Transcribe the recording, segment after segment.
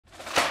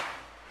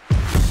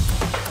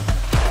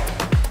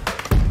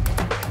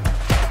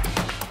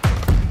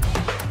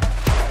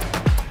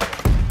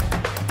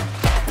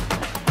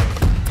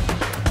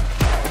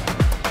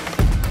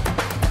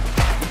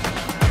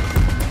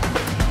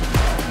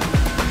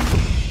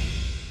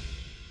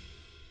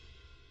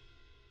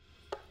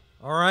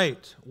All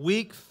right,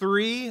 week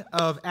 3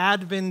 of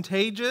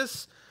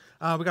Advantageous.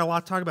 We got a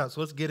lot to talk about, so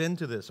let's get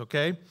into this,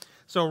 okay?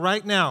 So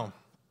right now,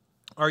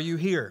 are you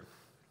here?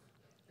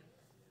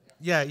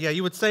 Yeah,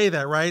 you would say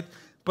that, right?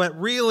 But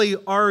really,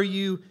 are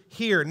you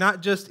here?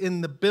 Not just in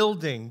the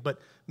building,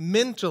 but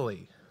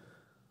mentally.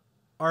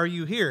 Are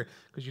you here?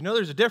 Because you know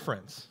there's a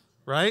difference,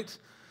 right?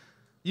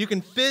 You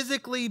can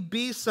physically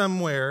be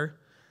somewhere,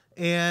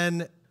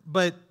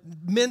 but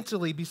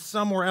mentally be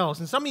somewhere else.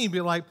 And some of you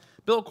be like,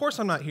 Bill, of course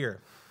I'm not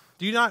here.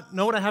 Do you not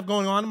know what I have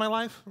going on in my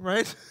life,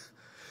 right?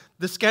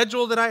 The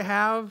schedule that I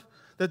have,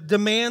 the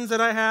demands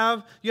that I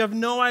have, you have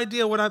no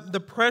idea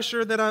the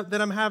pressure that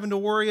I'm having to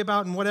worry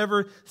about in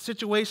whatever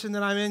situation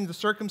that I'm in, the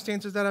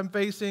circumstances that I'm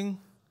facing.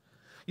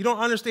 You don't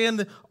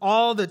understand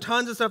all the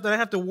tons of stuff that I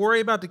have to worry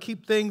about to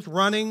keep things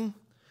running.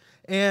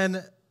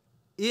 And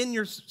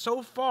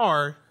so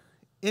far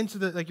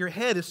into your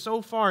head is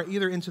so far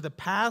either into the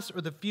past or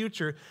the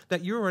future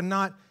that you are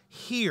not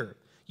here.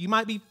 You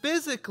might be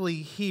physically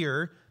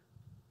here,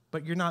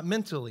 but you're not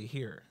mentally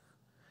here.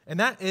 And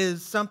that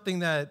is something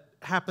that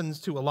happens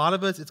to a lot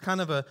of us. It's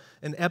kind of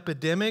an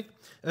epidemic.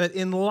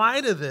 In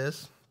light of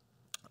this,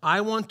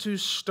 I want to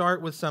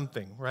start with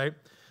something, right?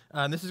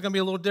 This is going to be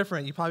a little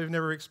different. You probably have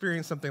never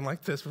experienced something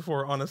like this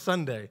before on a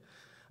Sunday.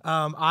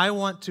 I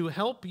want to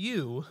help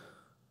you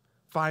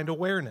find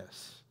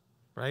awareness,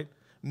 right?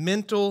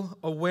 Mental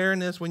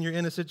awareness when you're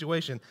in a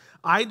situation.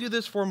 I do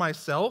this for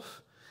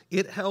myself.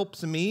 It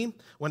helps me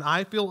when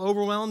I feel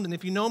overwhelmed. And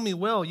if you know me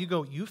well, you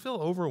go, you feel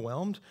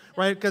overwhelmed,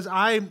 right? Because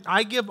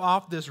I give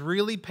off this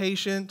really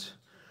patient,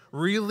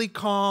 really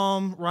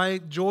calm,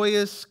 right,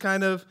 joyous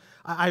kind of,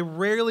 I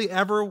rarely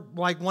ever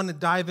want to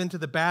dive into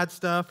the bad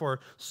stuff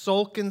or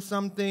sulk in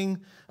something.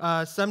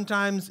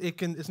 Sometimes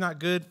it's not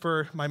good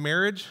for my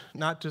marriage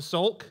not to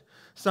sulk.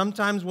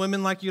 Sometimes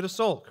women like you to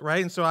sulk,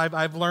 right? And so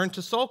I've learned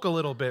to sulk a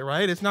little bit,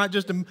 right? It's not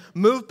just to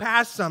move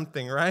past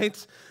something, right?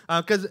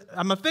 Because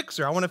I'm a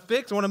fixer. I want to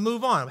fix. I want to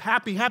move on.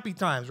 Happy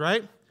times,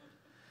 right?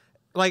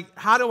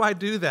 How do I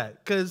do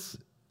that? Because,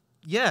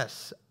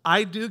 yes,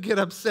 I do get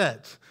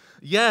upset.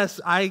 Yes,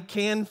 I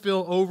can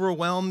feel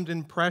overwhelmed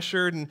and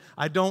pressured, and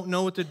I don't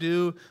know what to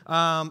do.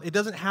 It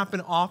doesn't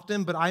happen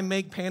often, but I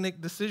make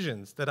panic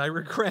decisions that I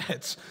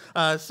regret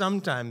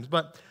sometimes.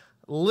 But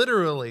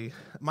literally,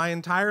 my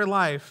entire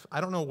life,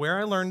 I don't know where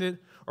I learned it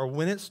or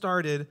when it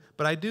started,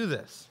 but I do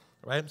this,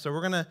 right? So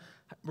we're gonna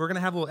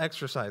have a little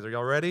exercise. Are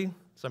y'all ready?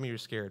 Some of you are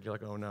scared. You're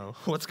like, oh no,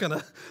 what's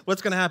gonna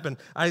happen?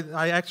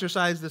 I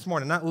exercised this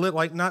morning,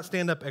 not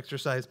stand-up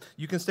exercise.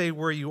 You can stay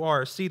where you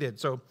are, seated.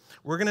 So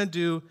we're gonna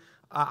do.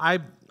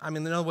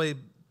 No way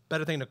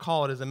better thing to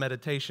call it is a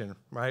meditation,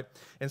 right?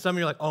 And some of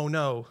you are like, oh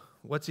no,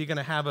 what's he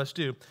gonna have us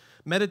do?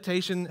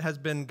 Meditation has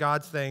been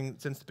God's thing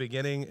since the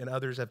beginning, and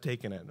others have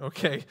taken it,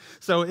 okay?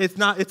 So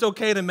it's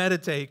okay to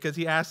meditate because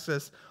he asks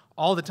us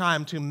all the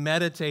time to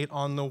meditate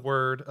on the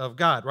Word of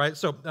God, right?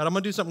 So I'm going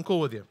to do something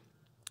cool with you.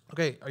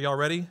 Okay, are y'all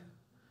ready?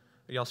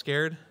 Are y'all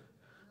scared?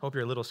 Hope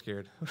you're a little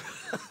scared.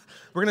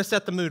 We're going to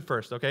set the mood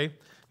first, okay?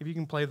 If you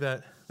can play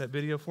that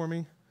video for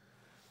me.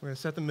 We're going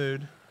to set the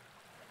mood.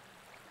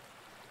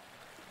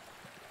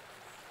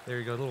 There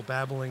you go, a little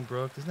babbling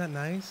brook. Isn't that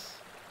nice?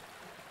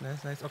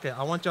 Nice. Okay,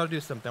 I want y'all to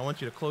do something. I want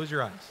you to close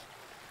your eyes.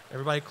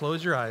 Everybody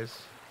close your eyes.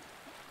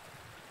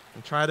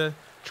 And try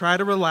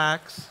to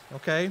relax,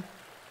 okay?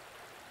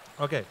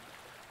 Okay,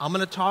 I'm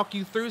going to talk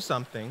you through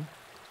something.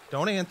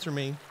 Don't answer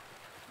me,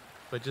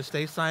 but just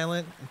stay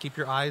silent and keep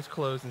your eyes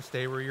closed and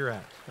stay where you're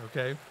at,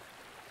 okay?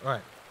 All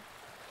right.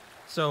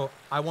 So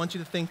I want you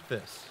to think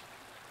this.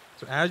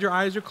 So as your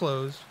eyes are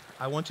closed,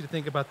 I want you to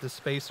think about the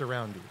space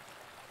around you.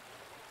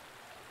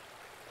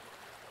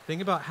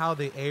 Think about how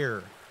the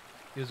air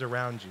is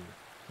around you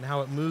and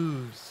how it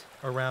moves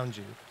around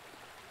you.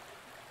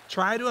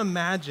 Try to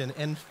imagine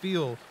and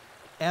feel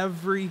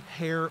every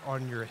hair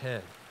on your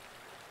head.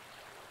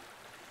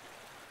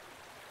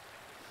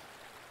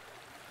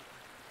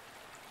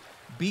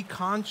 Be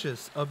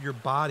conscious of your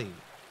body.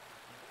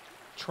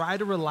 Try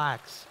to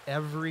relax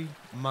every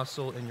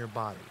muscle in your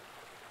body.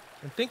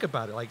 And think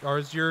about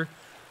it.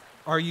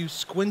 Are you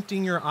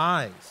squinting your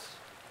eyes?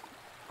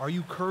 Are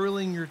you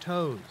curling your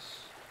toes?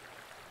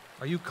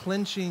 Are you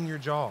clenching your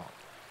jaw?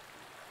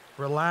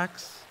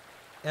 Relax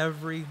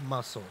every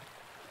muscle.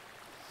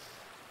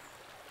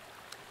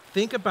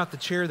 Think about the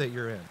chair that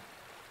you're in.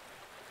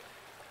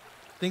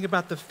 Think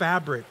about the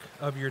fabric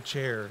of your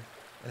chair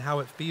and how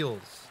it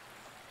feels.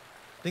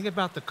 Think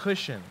about the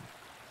cushion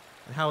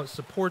and how it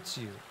supports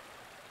you.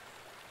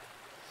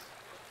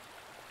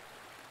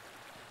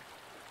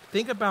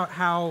 Think about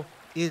how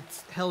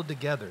it's held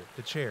together,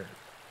 the chair,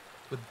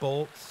 with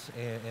bolts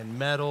and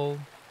metal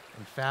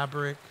and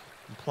fabric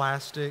and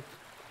plastic.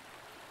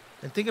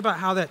 And think about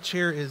how that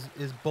chair is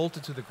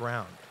bolted to the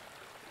ground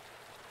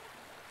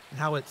and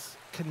how it's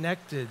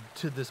connected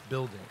to this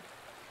building.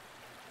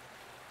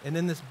 And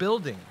in this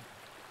building,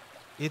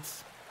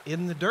 it's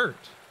in the dirt.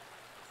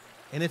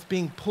 And it's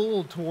being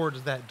pulled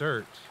towards that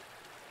dirt.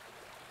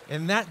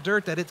 And that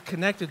dirt that it's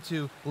connected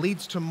to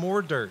leads to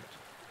more dirt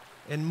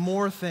and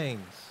more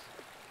things.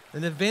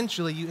 And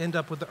eventually you end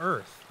up with the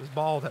earth, this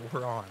ball that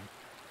we're on.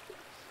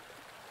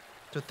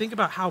 So think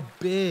about how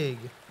big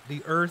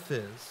the earth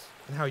is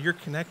and how you're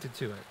connected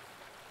to it.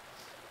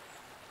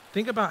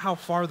 Think about how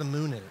far the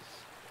moon is.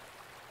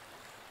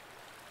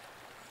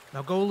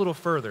 Now go a little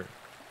further.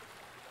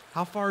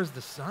 How far is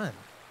the sun?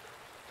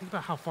 Think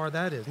about how far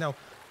that is. Now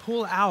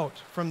pull out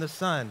from the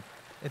sun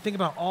and think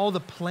about all the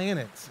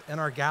planets in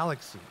our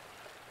galaxy.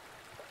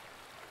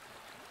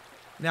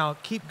 Now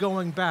keep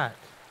going back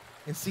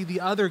and see the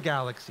other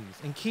galaxies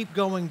and keep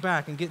going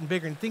back and getting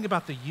bigger and think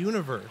about the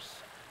universe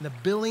and the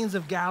billions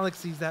of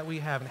galaxies that we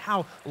have and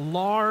how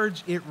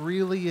large it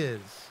really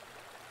is.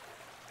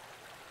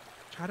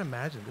 Try to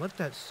imagine, let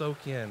that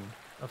soak in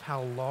of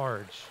how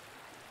large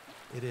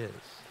it is.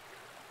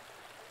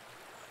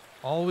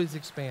 Always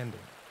expanding,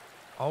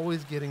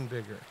 always getting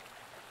bigger.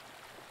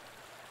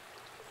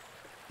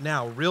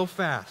 Now, real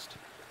fast,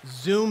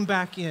 zoom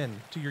back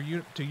in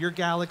to your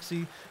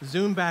galaxy,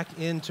 zoom back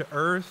into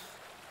Earth,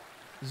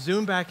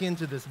 zoom back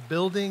into this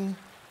building,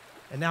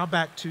 and now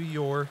back to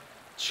your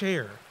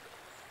chair.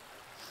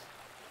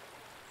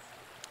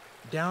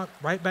 Down,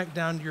 right back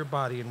down to your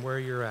body and where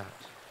you're at.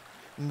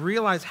 And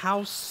realize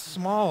how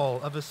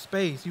small of a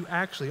space you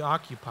actually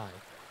occupy,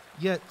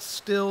 yet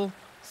still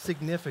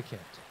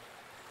significant.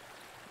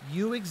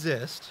 You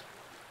exist.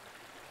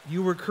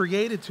 You were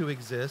created to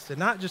exist, and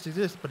not just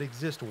exist, but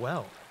exist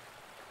well.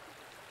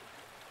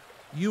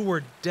 You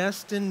were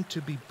destined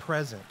to be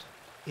present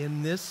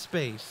in this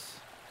space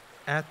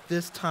at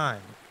this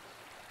time.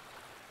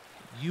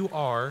 You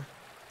are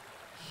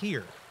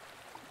here.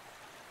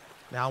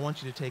 Now I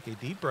want you to take a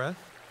deep breath,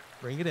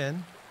 bring it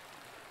in,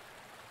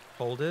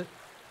 hold it,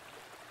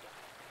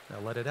 now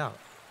let it out.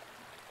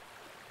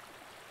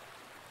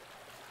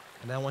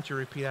 And now I want you to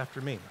repeat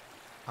after me.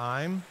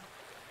 I'm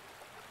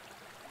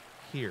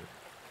here.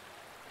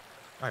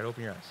 All right,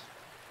 open your eyes.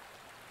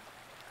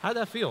 How'd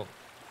that feel?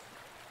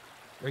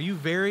 Are you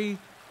very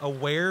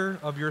aware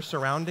of your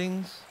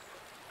surroundings?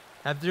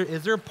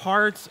 Is there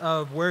parts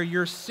of where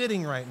you're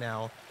sitting right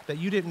now that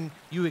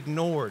you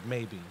ignored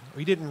maybe, or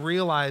you didn't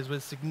realize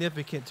was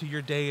significant to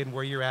your day and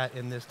where you're at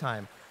in this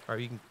time? All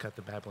right, you can cut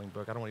the babbling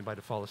book. I don't want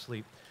anybody to fall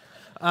asleep.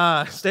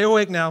 Stay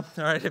awake now.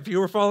 All right, if you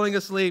were falling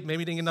asleep,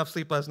 maybe you didn't get enough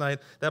sleep last night,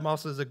 that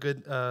also is a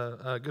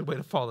good way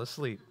to fall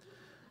asleep.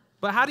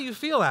 But how do you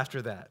feel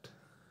after that?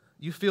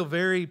 You feel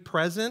very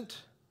present?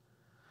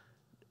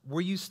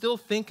 Were you still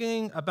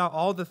thinking about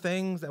all the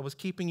things that was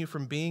keeping you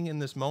from being in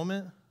this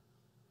moment?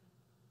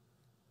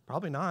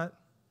 Probably not.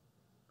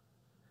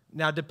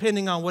 Now,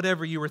 depending on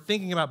whatever you were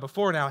thinking about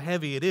before and how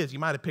heavy it is, you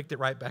might have picked it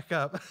right back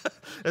up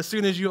as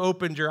soon as you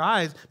opened your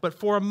eyes. But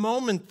for a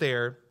moment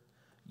there,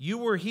 you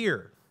were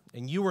here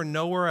and you were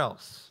nowhere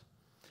else.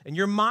 And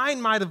your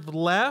mind might have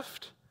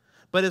left,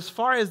 but as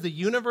far as the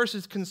universe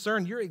is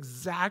concerned, you're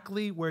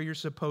exactly where you're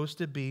supposed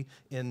to be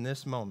in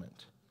this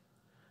moment.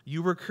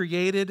 You were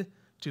created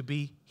to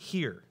be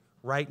here,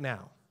 right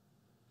now.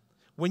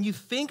 When you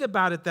think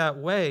about it that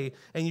way,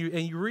 and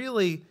you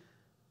really,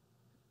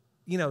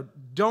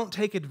 don't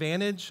take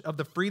advantage of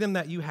the freedom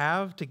that you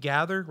have to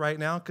gather right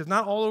now, because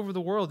not all over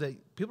the world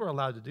that people are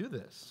allowed to do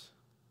this.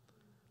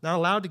 Not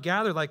allowed to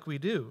gather like we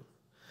do.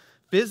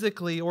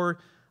 Physically, or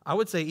I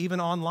would say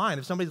even online,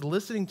 if somebody's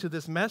listening to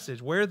this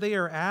message, where they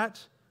are at,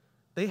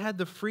 they had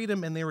the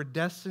freedom and they were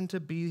destined to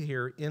be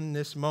here in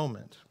this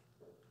moment.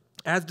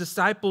 As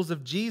disciples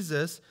of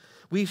Jesus,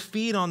 we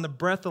feed on the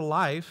breath of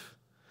life,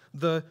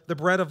 the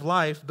bread of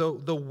life,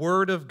 the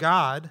Word of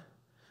God.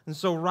 And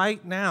so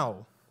right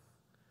now,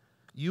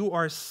 you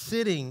are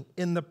sitting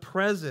in the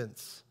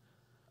presence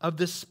of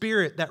the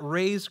Spirit that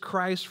raised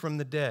Christ from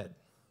the dead.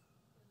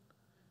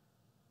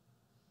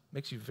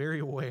 Makes you very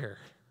aware.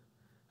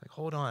 Like,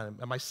 hold on,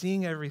 am I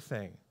seeing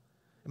everything?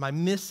 Am I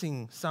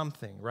missing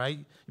something, right?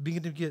 You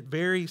begin to get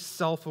very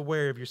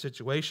self-aware of your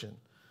situation.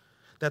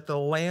 That the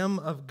Lamb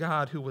of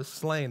God who was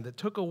slain, that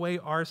took away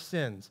our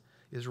sins,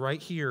 is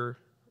right here,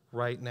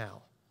 right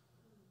now.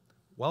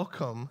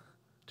 Welcome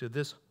to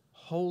this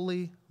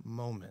holy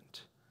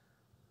moment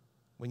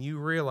when you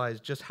realize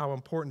just how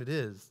important it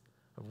is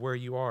of where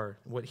you are,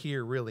 what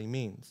here really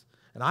means.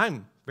 And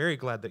I'm very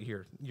glad that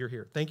you're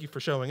here. Thank you for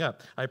showing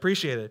up. I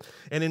appreciate it.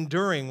 And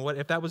enduring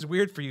if that was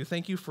weird for you,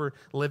 thank you for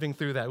living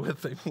through that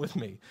with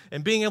me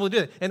and being able to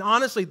do it. And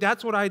honestly,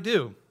 that's what I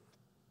do.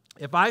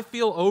 If I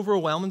feel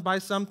overwhelmed by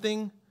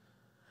something,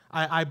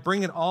 I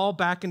bring it all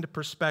back into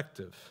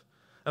perspective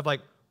of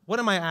like, what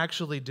am I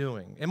actually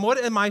doing? And what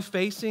am I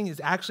facing is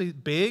actually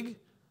big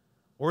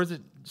or is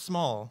it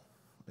small?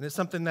 And it's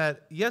something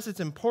that, yes, it's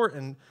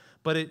important,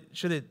 but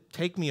should it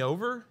take me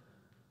over?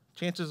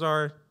 Chances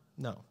are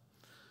no.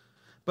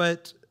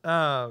 But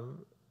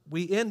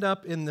we end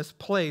up in this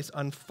place,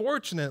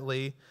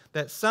 unfortunately,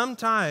 that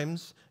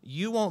sometimes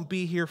you won't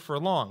be here for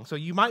long. So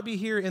you might be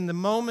here in the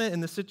moment, in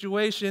the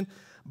situation,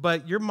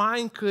 but your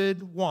mind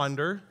could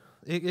wander.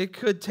 It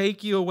could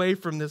take you away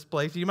from this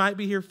place. You might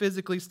be here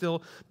physically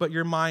still, but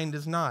your mind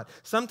is not.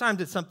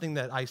 Sometimes it's something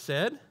that I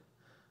said.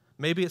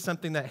 Maybe it's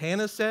something that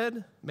Hannah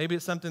said. Maybe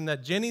it's something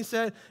that Jenny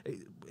said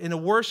in a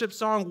worship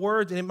song,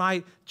 words, and it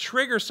might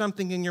trigger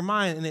something in your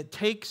mind, and it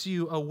takes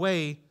you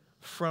away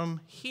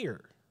from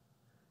here.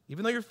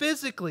 Even though you're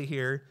physically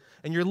here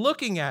and you're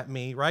looking at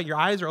me, right? Your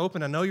eyes are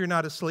open. I know you're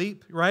not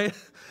asleep, right?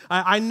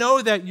 I know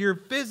that you're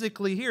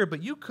physically here,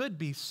 but you could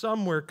be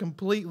somewhere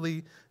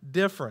completely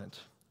different,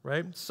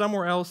 right?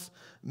 Somewhere else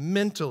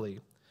mentally.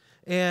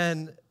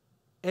 And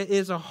it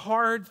is a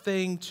hard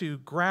thing to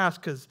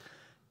grasp because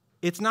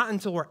it's not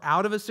until we're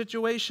out of a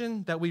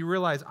situation that we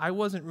realize I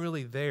wasn't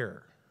really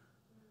there.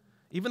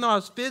 Even though I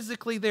was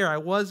physically there, I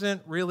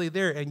wasn't really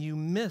there, and you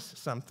miss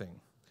something.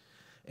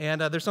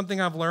 And there's something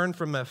I've learned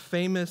from a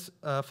famous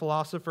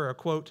philosopher, a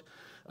quote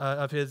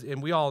of his,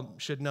 and we all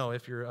should know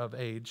if you're of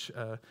age,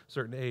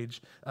 certain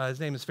age. His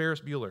name is Ferris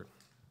Bueller,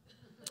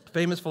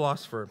 famous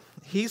philosopher.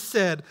 He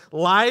said,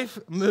 life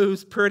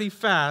moves pretty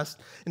fast,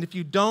 and if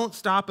you don't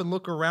stop and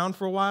look around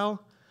for a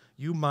while,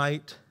 you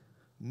might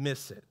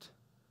miss it.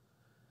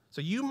 So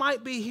you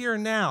might be here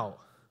now,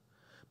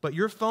 but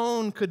your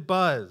phone could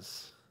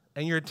buzz,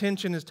 and your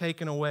attention is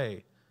taken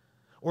away.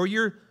 Or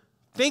you're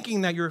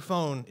thinking that your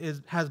phone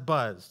has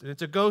buzzed, and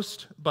it's a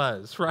ghost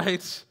buzz,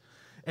 right?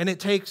 And it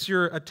takes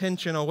your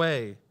attention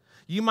away.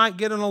 You might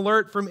get an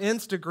alert from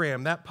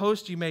Instagram, that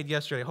post you made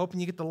yesterday, hoping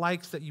you get the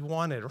likes that you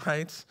wanted,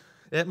 right?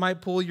 It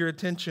might pull your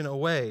attention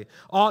away.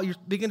 You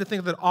begin to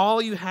think that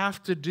all you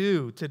have to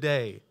do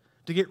today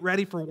to get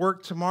ready for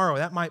work tomorrow,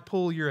 that might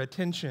pull your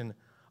attention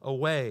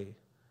away.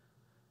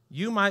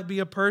 You might be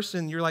a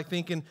person, you're like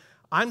thinking,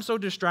 I'm so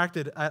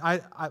distracted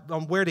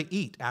on where to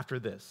eat after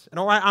this. And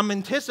I'm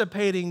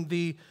anticipating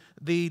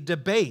the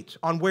debate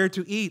on where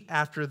to eat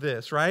after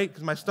this, right?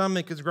 Because my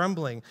stomach is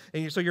grumbling.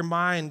 And so your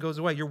mind goes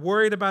away. You're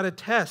worried about a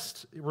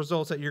test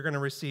results that you're going to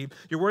receive.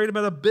 You're worried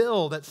about a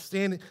bill that's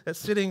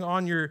sitting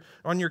on your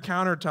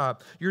countertop.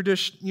 You're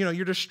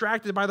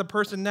distracted by the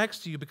person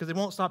next to you because they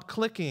won't stop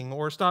clicking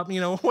or stop,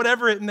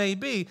 whatever it may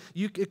be.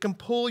 It can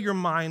pull your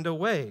mind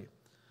away.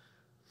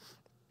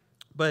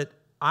 But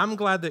I'm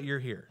glad that you're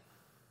here.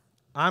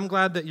 I'm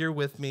glad that you're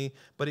with me,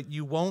 but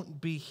you won't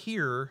be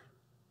here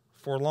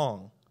for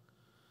long.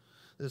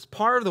 This is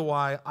part of the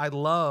why I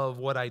love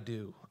what I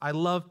do. I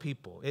love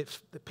people.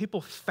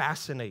 People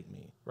fascinate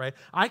me, right?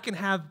 I can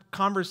have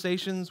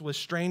conversations with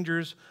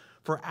strangers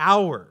for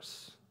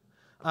hours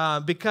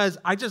because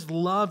I just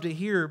love to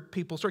hear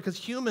people's stories because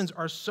humans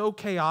are so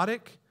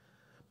chaotic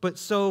but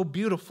so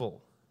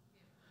beautiful.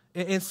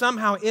 And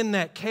somehow in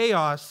that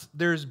chaos,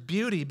 there's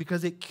beauty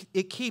because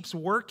it keeps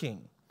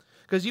working.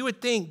 Because you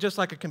would think, just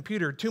like a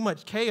computer, too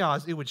much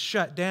chaos, it would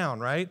shut down,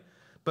 right?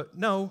 But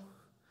no,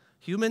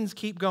 humans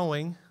keep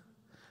going.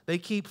 They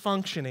keep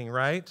functioning,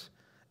 right?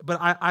 But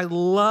I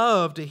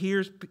love to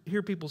hear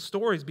people's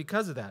stories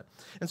because of that.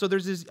 And so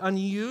there's these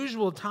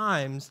unusual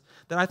times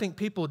that I think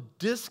people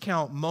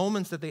discount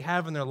moments that they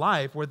have in their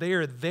life where they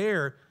are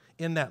there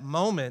in that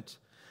moment,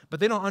 but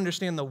they don't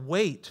understand the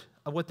weight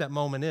of what that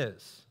moment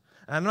is.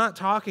 And I'm not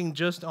talking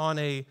just on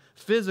a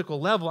physical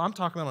level. I'm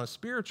talking on a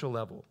spiritual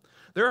level.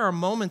 There are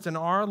moments in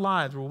our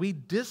lives where we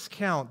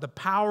discount the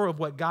power of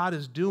what God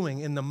is doing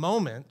in the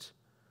moment,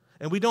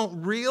 and we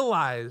don't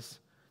realize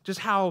just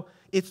how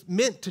it's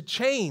meant to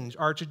change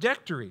our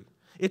trajectory.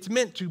 It's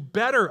meant to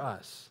better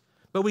us,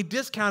 but we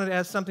discount it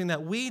as something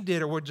that we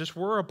did or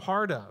we're a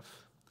part of.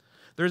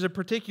 There's a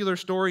particular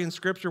story in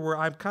Scripture where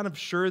I'm kind of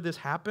sure this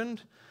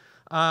happened,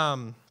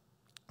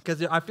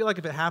 because I feel like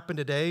if it happened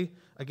today,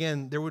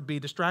 again, there would be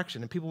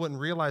distraction, and people wouldn't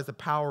realize the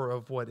power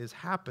of what is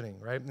happening,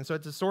 right? And so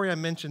it's a story I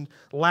mentioned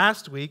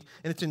last week,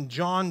 and it's in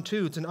John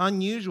 2. It's an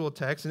unusual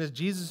text, and it's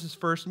Jesus'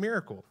 first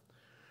miracle,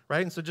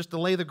 right? And so just to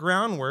lay the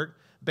groundwork,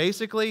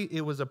 basically,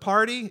 it was a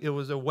party, it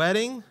was a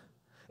wedding,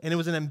 and it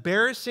was an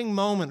embarrassing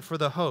moment for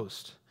the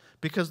host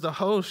because the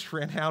host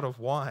ran out of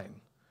wine.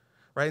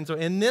 Right? And so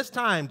in this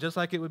time, just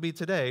like it would be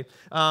today,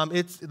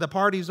 the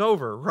party's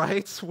over,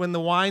 right? When the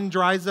wine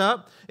dries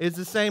up, it's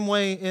the same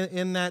way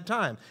in that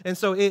time. And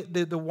so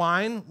the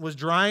wine was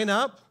drying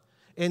up,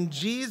 and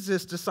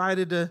Jesus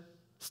decided to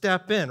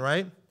step in,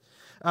 right?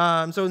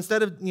 So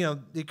instead of,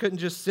 they couldn't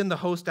just send the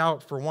host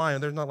out for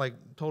wine. There's not like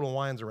Total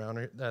Wines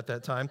around at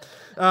that time.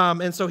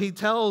 And so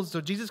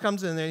Jesus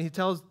comes in there, and he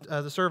tells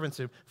the servants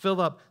to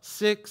fill up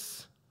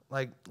 6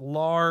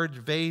 large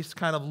vase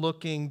kind of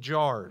looking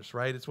jars,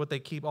 right? It's what they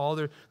keep all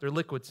their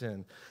liquids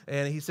in.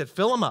 And he said,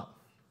 fill them up.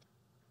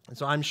 And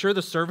so I'm sure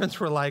the servants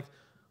were like,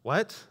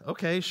 what?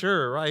 Okay,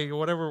 sure, right?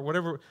 Whatever,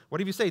 whatever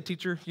you say,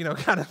 teacher,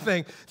 kind of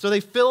thing. So they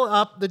fill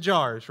up the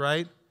jars,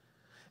 right?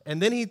 And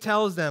then he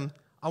tells them,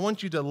 I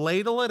want you to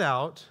ladle it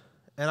out,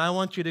 and I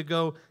want you to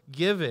go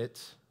give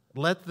it.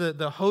 Let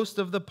the host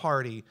of the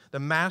party, the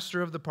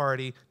master of the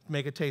party,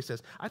 make a taste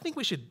test. I think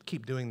we should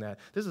keep doing that.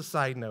 This is a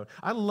side note.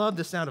 I love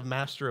the sound of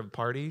master of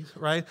parties,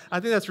 right?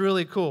 I think that's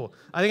really cool.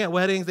 I think at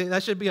weddings,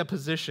 that should be a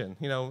position,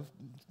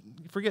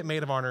 forget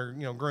maid of honor,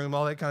 groom,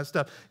 all that kind of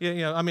stuff.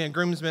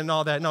 Groomsmen and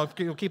all that. No,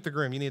 you'll keep the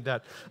groom. You need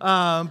that.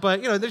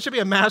 But there should be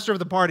a master of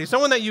the party,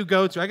 someone that you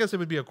go to. I guess it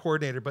would be a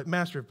coordinator, but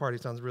master of the party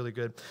sounds really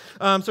good.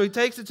 So he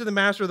takes it to the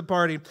master of the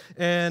party,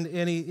 and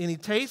he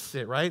tastes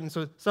it, right? And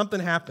so something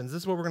happens.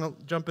 This is what we're going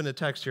to jump into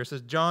text here. It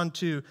says John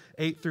 2,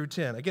 8 through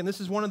 10. Again, this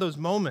is one of those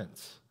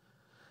moments.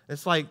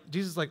 It's like,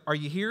 Jesus is like, are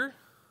you here?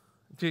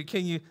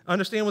 Can you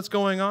understand what's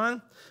going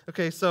on?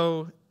 Okay,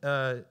 so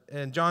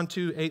in John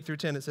 2, 8 through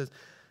 10, it says,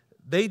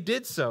 they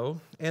did so,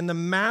 and the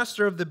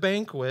master of the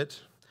banquet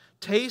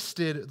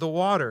tasted the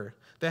water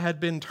that had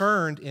been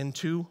turned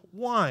into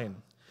wine.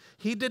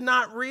 He did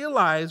not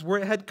realize where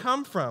it had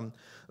come from,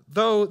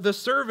 though the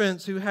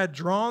servants who had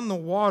drawn the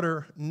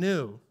water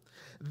knew.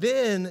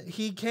 Then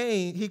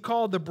he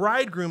called the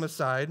bridegroom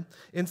aside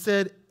and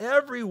said,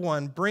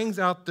 everyone brings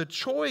out the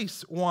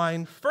choice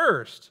wine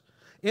first,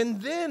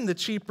 and then the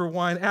cheaper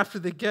wine after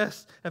the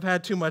guests have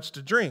had too much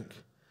to drink.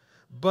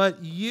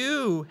 But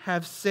you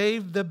have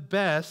saved the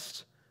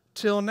best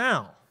till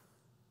now.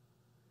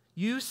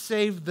 You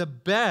saved the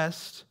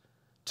best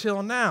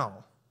till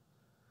now.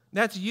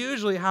 That's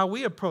usually how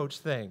we approach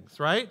things,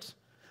 right?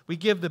 We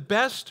give the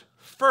best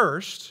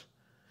first,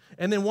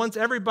 and then once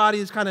everybody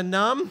is kind of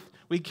numb,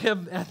 we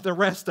give the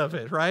rest of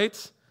it,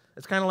 right?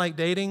 It's kind of like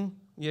dating.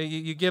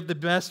 You give the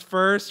best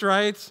first,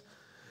 right?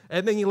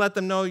 And then you let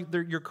them know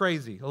you're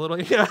crazy a little.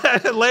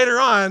 Later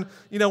on,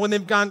 when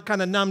they've gone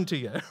kind of numb to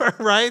you,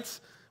 right?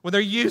 When they're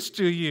used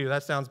to you.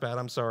 That sounds bad.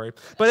 I'm sorry.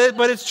 But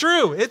it's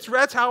true.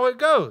 That's how it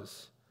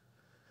goes.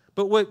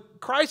 But what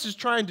Christ is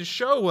trying to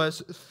show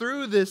us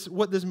through this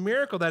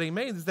miracle that he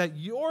made is that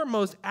your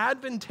most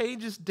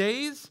advantageous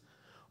days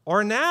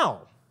are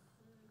now.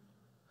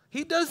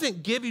 He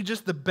doesn't give you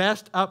just the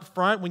best up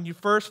front when you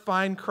first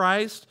find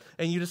Christ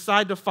and you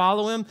decide to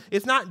follow him.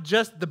 It's not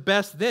just the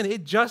best then.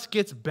 It just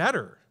gets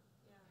better.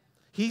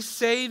 He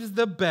saves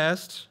the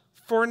best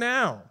for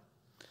now.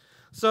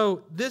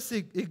 So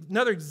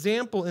another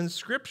example in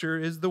Scripture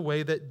is the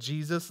way that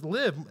Jesus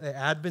lived, an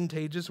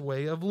advantageous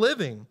way of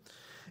living.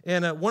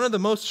 And one of the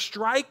most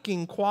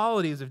striking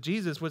qualities of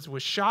Jesus, which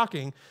was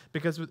shocking,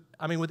 because, with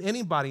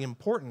anybody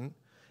important,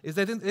 is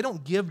that they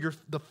don't give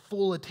the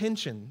full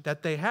attention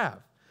that they have.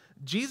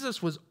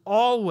 Jesus was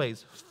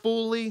always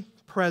fully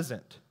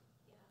present.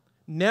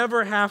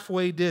 Never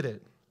halfway did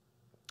it.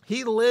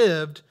 He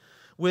lived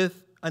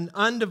with an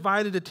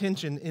undivided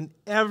attention in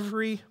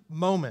every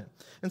moment.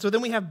 And so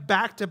then we have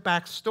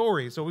back-to-back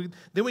stories.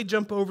 Then we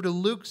jump over to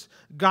Luke's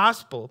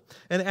gospel.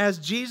 And as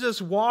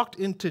Jesus walked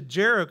into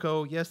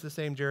Jericho, yes, the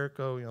same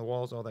Jericho,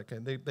 walls, all that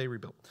kind of, they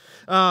rebuilt.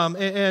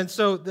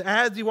 So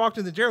as he walked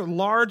into Jericho,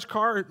 large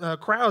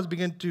crowds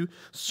began to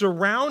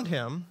surround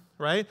him,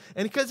 right?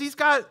 And because he's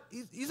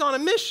on a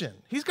mission.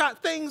 He's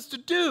got things to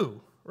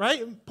do,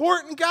 right?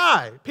 Important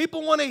guy.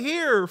 People want to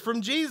hear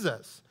from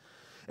Jesus.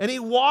 And he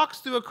walks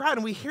through a crowd,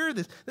 and we hear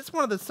this. This is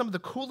one of some of the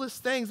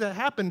coolest things that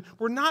happened.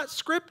 We're not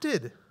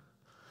scripted.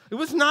 It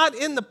was not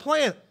in the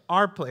plan,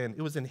 our plan.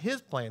 It was in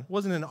his plan. It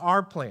wasn't in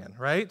our plan,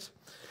 right?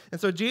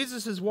 And so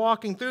Jesus is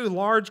walking through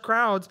large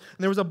crowds, and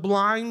there was a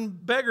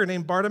blind beggar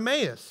named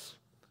Bartimaeus.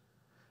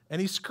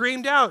 And he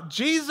screamed out,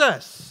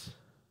 Jesus,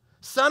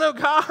 Son of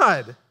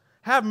God,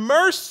 have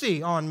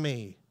mercy on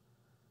me.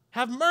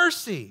 Have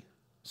mercy.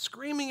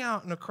 Screaming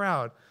out in a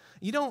crowd.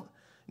 You don't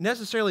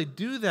necessarily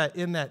do that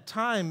in that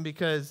time,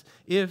 because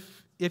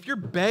if you're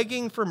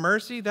begging for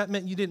mercy, that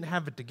meant you didn't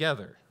have it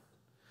together.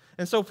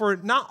 And so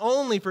not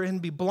only for him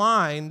to be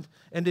blind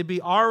and to be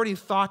already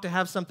thought to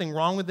have something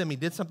wrong with him, he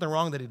did something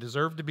wrong that he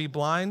deserved to be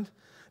blind.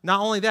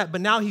 Not only that,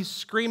 but now he's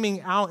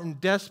screaming out in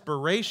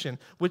desperation,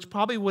 which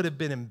probably would have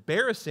been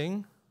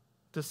embarrassing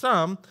to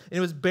some. And it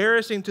was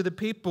embarrassing to the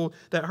people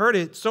that heard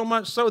it, so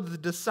much so that the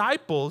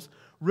disciples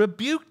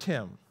rebuked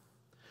him.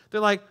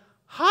 They're like,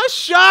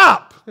 hush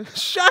up!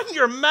 Shut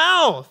your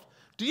mouth!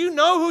 Do you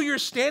know who you're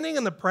standing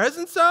in the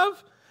presence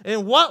of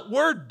and what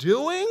we're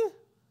doing?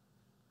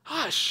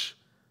 Hush!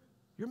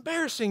 You're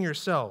embarrassing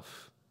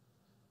yourself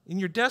in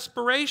your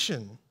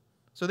desperation.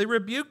 So they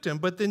rebuked him,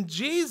 but then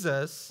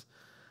Jesus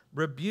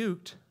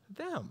rebuked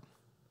them.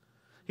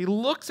 He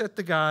looks at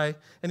the guy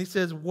and he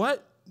says,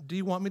 what do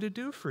you want me to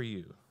do for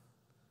you?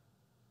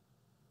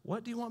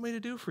 What do you want me to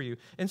do for you?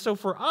 And so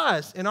for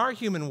us, in our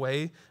human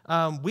way,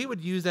 we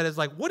would use that as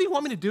like, what do you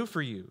want me to do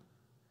for you?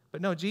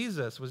 But no,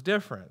 Jesus was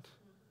different.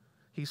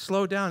 He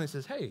slowed down and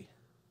says, hey,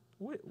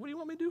 what do you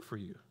want me to do for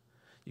you?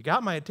 You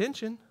got my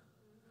attention.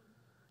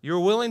 You were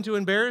willing to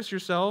embarrass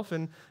yourself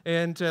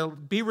and to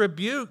be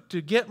rebuked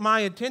to get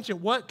my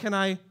attention. What can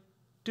I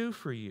do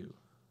for you?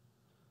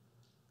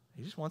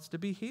 He just wants to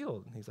be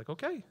healed. And he's like,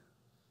 okay,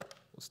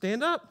 well,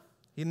 stand up.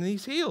 And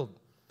he's healed.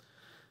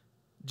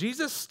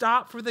 Jesus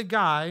stopped for the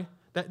guy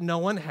that no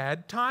one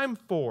had time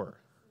for.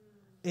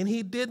 And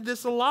he did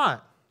this a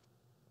lot.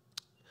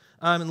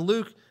 In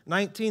Luke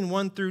 19,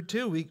 1 through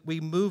 2, we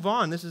move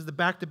on. This is the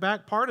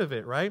back-to-back part of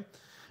it, right?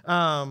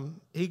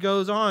 He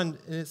goes on,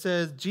 and it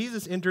says,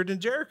 Jesus entered in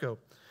Jericho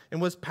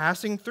and was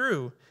passing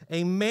through.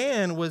 A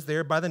man was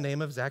there by the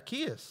name of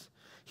Zacchaeus.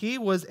 He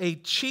was a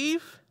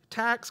chief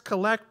tax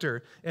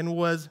collector and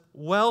was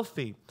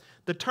wealthy.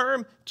 The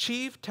term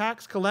chief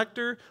tax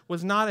collector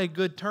was not a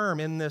good term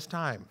in this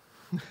time.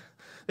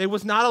 It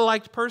was not a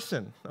liked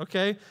person,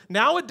 okay?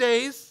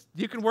 Nowadays,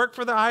 you can work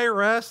for the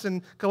IRS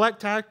and collect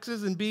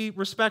taxes and be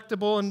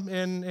respectable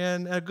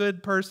and a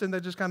good person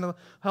that just kind of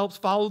helps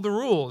follow the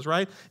rules,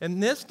 right?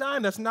 And this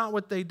time, that's not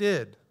what they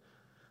did.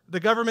 The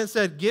government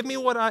said, give me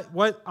what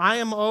I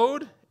am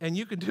owed, and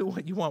you can do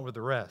what you want with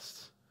the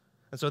rest.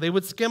 And so they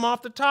would skim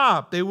off the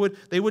top. They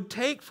would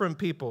take from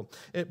people.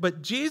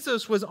 But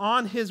Jesus was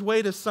on his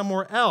way to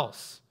somewhere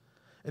else.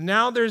 And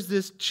now there's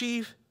this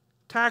chief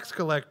tax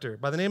collector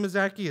by the name of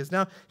Zacchaeus.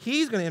 Now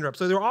he's going to interrupt.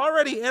 So they're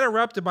already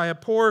interrupted by a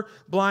poor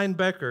blind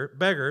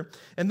beggar.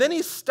 And then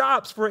he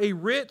stops for a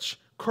rich,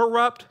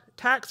 corrupt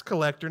tax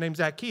collector named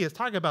Zacchaeus.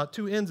 Talking about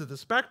two ends of the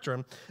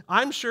spectrum.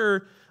 I'm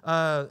sure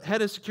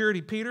head of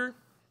security Peter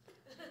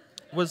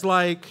was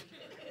like,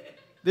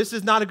 this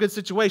is not a good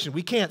situation.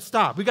 We can't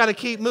stop. We got to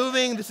keep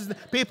moving.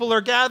 People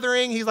are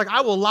gathering. He's like, I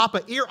will lop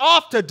an ear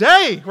off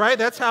today, right?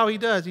 That's how he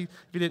does. If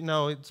you didn't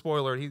know,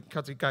 spoiler, he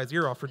cuts a guy's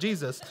ear off for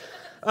Jesus.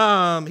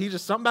 He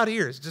just, something about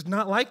ears, just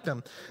not like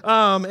them.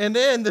 And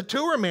then the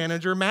tour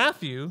manager,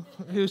 Matthew,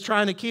 who's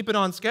trying to keep it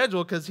on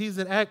schedule because he's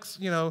an I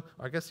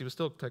guess he was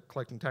still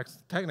collecting tax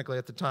technically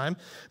at the time.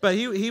 But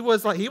he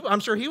was like, I'm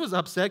sure he was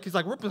upset. He's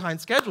like, we're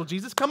behind schedule,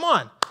 Jesus, come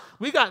on.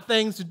 We got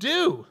things to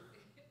do,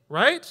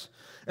 right?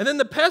 And then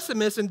the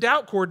pessimist and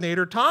doubt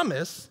coordinator,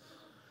 Thomas,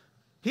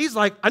 he's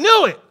like, I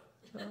knew it.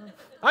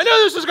 I knew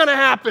this was going to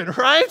happen,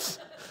 right?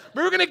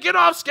 We were going to get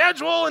off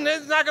schedule and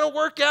it's not going to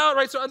work out,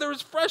 right? So there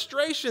was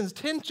frustrations,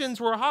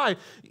 tensions were high.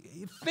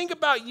 Think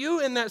about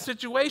you in that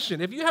situation.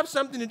 If you have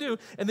something to do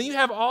and then you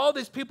have all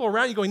these people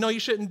around you going, no, you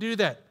shouldn't do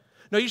that.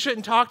 No, you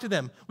shouldn't talk to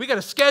them. We got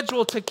a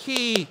schedule to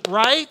keep,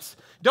 right?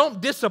 Don't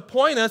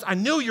disappoint us. I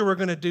knew you were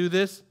going to do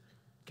this.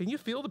 Can you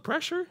feel the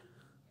pressure?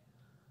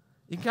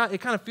 It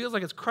kind of feels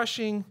like it's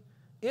crushing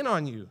in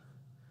on you.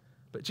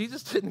 But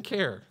Jesus didn't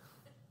care.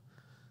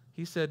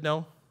 He said,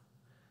 no,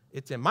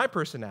 it's in my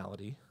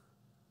personality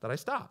that I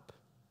stop.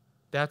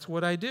 That's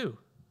what I do.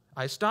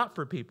 I stop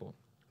for people.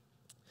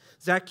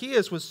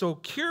 Zacchaeus was so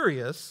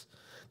curious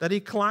that he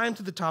climbed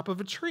to the top of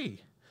a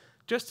tree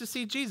just to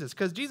see Jesus,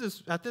 because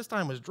Jesus at this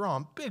time was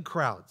drawing big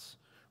crowds,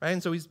 right?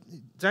 And so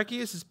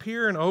Zacchaeus is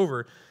peering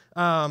over.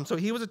 So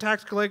he was a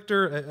tax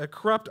collector, a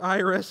corrupt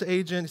IRS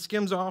agent,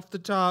 skims off the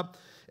top.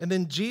 And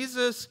then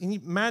Jesus, and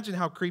you imagine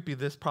how creepy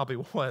this probably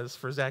was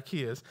for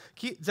Zacchaeus.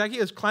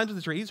 Zacchaeus climbs to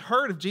the tree. He's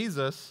heard of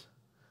Jesus,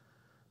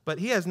 but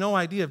he has no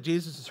idea if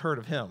Jesus has heard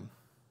of him.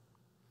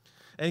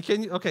 And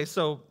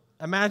so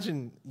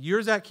imagine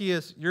you're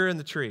Zacchaeus, you're in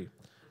the tree,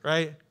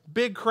 right?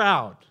 Big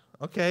crowd,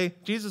 okay?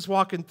 Jesus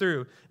walking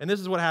through, and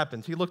this is what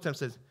happens. He looks at him and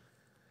says,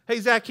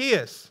 hey,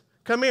 Zacchaeus,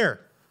 come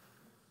here.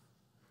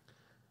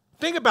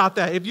 Think about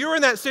that. If you were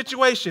in that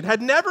situation,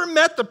 had never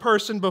met the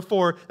person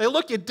before, they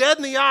look you dead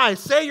in the eye,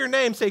 say your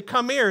name, say,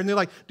 come here. And they're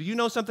like, do you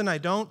know something I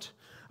don't?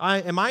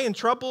 Am I in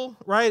trouble,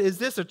 right? Is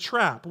this a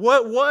trap?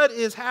 What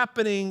is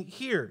happening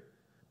here?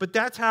 But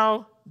that's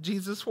how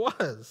Jesus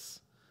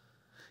was.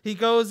 He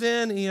goes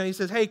in, he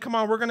says, hey, come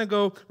on, we're gonna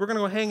go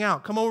hang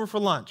out. Come over for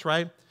lunch,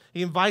 right?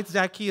 He invites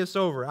Zacchaeus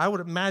over. I would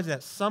imagine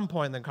at some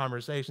point in the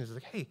conversation, he's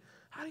like, hey,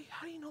 how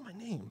do you know my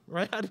name,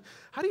 right?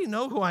 How do you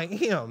know who I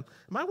am?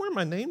 Am I wearing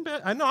my name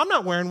badge? I know I'm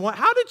not wearing one.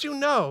 How did you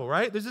know,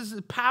 right? There's this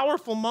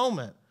powerful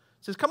moment.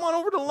 He says, come on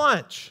over to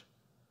lunch.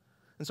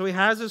 And so he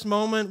has this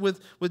moment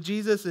with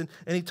Jesus, and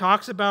he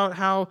talks about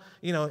how,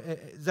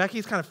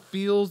 Zacchaeus kind of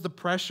feels the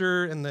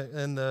pressure and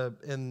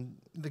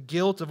the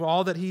guilt of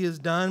all that he has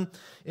done.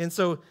 And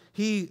so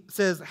he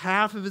says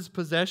half of his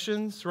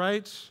possessions,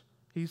 right?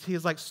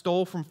 He's like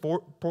stole from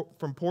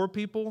poor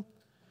people.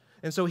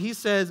 And so he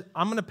says,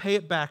 I'm going to pay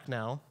it back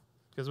now.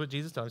 Because what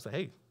Jesus tells him, he's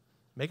like, hey,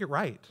 make it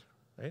right.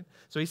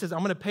 So he says, I'm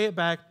going to pay it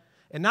back.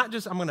 And not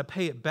just I'm going to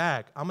pay it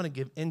back, I'm going to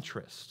give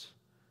interest.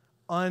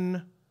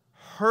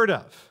 Unheard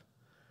of.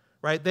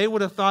 Right? They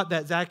would have thought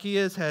that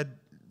Zacchaeus had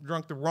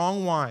drunk the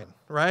wrong wine.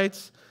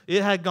 Right?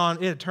 It had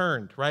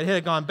turned. Right? It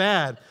had gone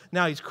bad.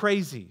 Now he's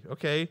crazy.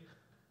 Okay?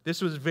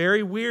 This was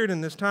very weird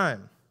in this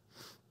time.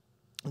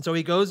 And so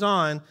he goes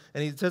on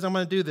and he says, I'm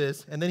going to do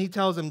this. And then he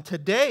tells him,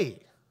 today,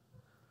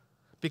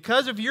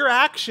 because of your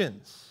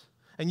actions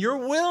and your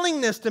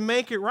willingness to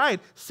make it right,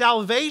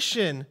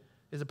 salvation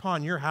is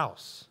upon your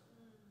house.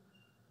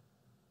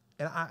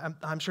 And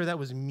I'm sure that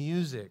was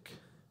music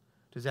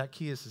to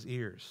Zacchaeus'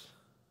 ears,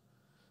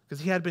 because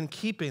he had been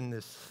keeping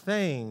this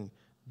thing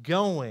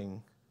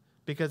going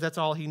because that's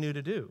all he knew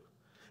to do.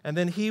 And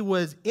then he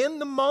was in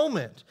the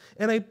moment,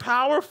 in a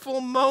powerful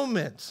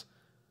moment,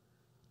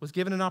 was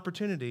given an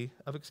opportunity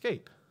of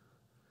escape.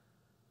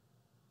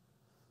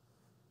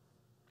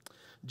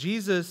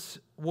 Jesus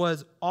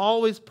was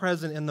always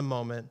present in the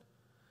moment,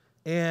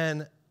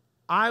 and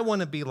I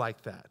want to be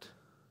like that.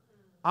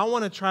 I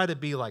want to try to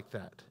be like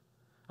that.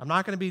 I'm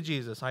not going to be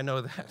Jesus. I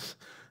know that.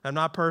 I'm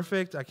not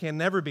perfect. I can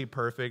never be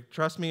perfect.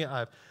 Trust me,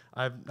 I've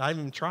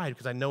even tried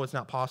because I know it's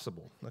not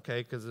possible, okay,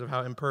 because of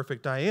how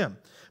imperfect I am.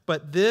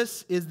 But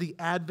this is the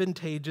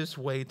advantageous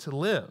way to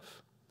live.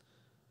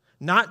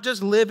 Not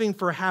just living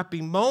for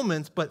happy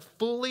moments, but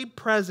fully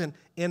present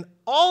in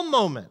all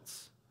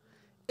moments,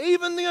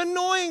 even the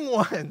annoying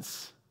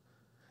ones,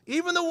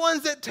 even the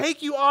ones that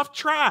take you off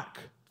track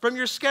from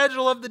your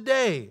schedule of the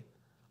day.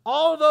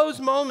 All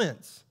those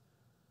moments.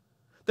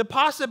 The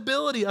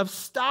possibility of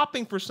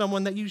stopping for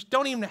someone that you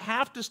don't even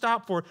have to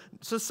stop for.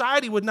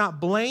 Society would not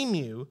blame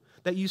you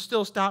that you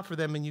still stop for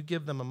them and you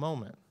give them a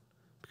moment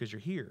because you're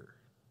here,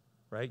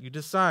 right? You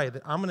decide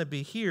that I'm going to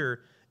be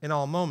here in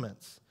all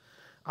moments.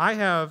 I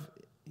have,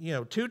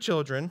 2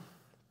 children,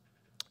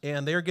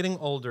 and they're getting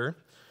older,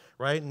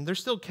 right? And they're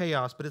still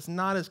chaos, but it's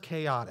not as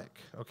chaotic,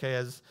 okay,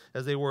 as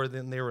they were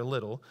when they were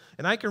little.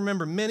 And I can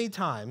remember many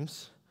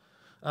times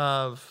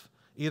of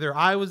either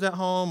I was at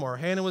home or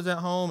Hannah was at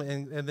home,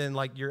 and then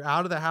like you're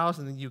out of the house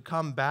and then you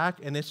come back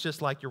and it's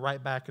just like you're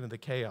right back into the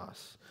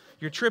chaos.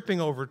 You're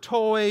tripping over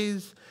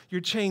toys,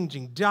 you're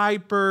changing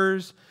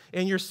diapers,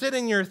 and you're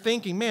sitting there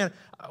thinking, man,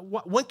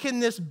 when can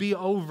this be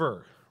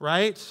over,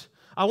 right?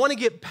 I want to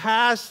get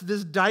past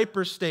this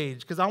diaper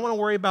stage because I want to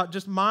worry about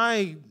just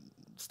my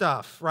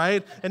stuff,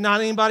 right? And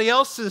not anybody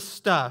else's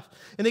stuff.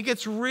 And it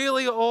gets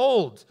really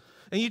old.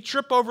 And you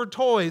trip over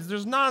toys.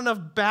 There's not enough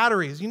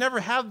batteries. You never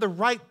have the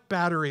right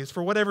batteries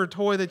for whatever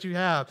toy that you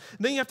have.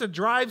 And then you have to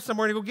drive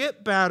somewhere to go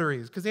get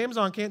batteries because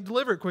Amazon can't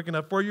deliver it quick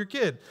enough for your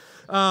kid.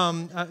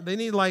 They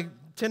need like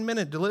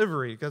 10-minute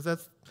delivery because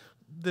that's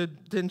the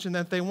attention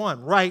that they want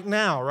right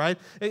now, right?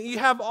 And you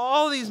have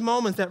all these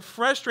moments that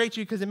frustrate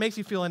you because it makes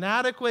you feel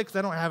inadequate because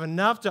I don't have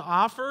enough to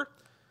offer.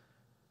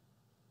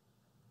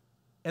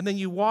 And then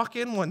you walk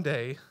in one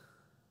day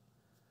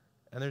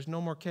and there's no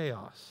more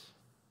chaos.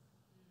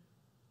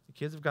 The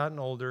kids have gotten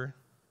older.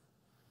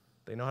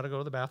 They know how to go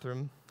to the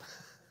bathroom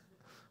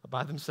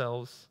by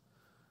themselves.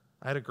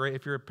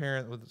 If you're a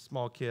parent with a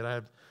small kid, I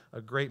have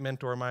a great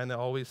mentor of mine that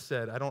always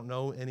said, I don't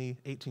know any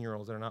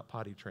 18-year-olds that are not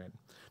potty trained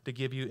to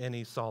give you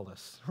any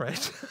solace,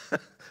 right?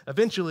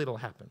 Eventually it'll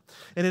happen.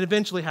 And it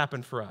eventually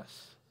happened for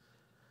us.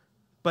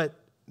 But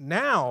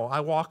now I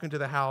walk into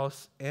the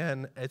house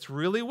and it's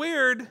really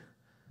weird,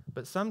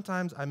 but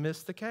sometimes I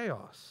miss the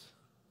chaos.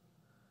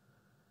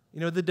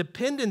 The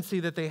dependency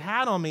that they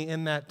had on me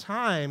in that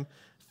time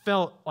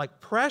felt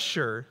like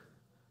pressure,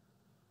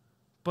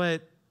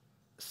 but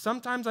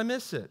sometimes I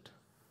miss it.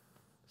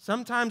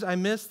 Sometimes I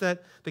miss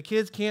that the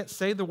kids can't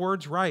say the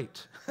words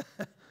right.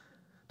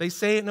 They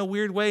say it in a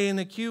weird way, in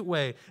a cute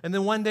way. And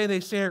then one day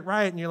they say it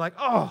right, and you're like,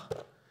 oh,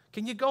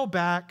 can you go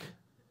back?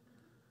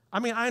 I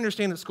mean, I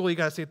understand at school you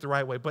got to say it the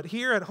right way, but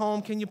here at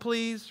home, can you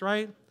please,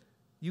 right?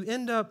 You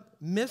end up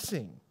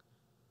missing.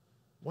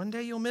 One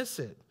day you'll miss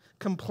it.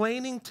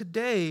 Complaining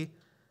today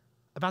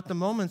about the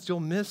moments you'll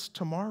miss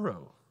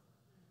tomorrow.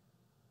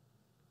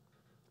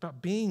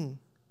 About being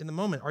in the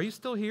moment. Are you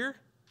still here?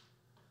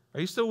 Are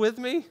you still with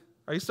me?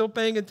 Are you still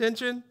paying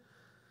attention?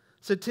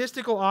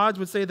 Statistical odds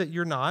would say that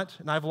you're not,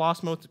 and I've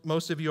lost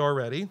most of you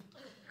already.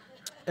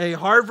 A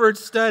Harvard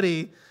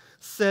study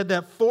said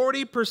that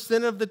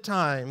 40% of the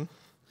time,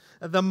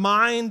 the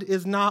mind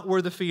is not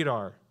where the feet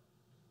are.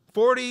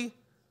 47%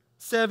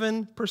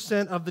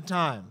 of the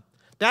time.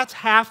 That's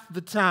half the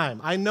time.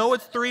 I know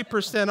it's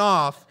 3%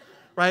 off,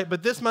 right?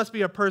 But this must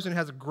be a person who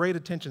has a great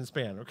attention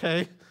span,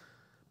 okay?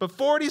 But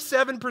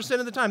 47%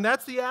 of the time,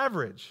 that's the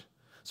average.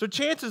 So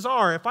chances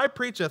are, if I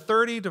preach a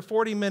 30 to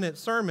 40-minute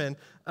sermon,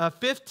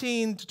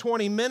 15 to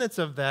 20 minutes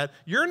of that,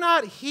 you're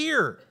not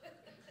here.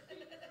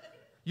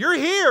 You're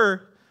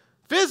here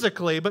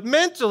physically, but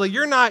mentally,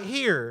 you're not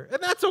here.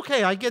 And that's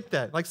okay, I get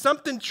that. Like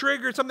something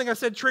I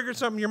said triggered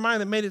something in your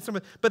mind that made it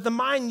something. But the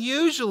mind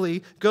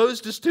usually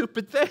goes to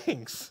stupid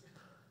things.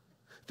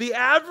 The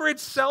average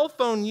cell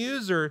phone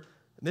user,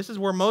 this is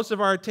where most of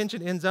our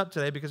attention ends up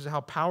today because of how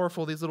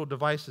powerful these little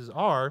devices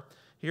are.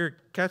 Here,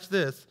 catch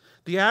this.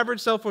 The average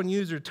cell phone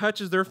user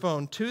touches their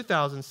phone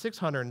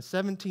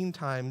 2,617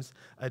 times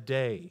a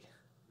day.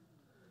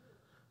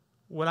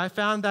 When I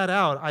found that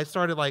out, I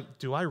started like,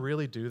 do I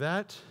really do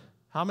that?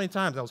 How many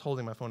times? I was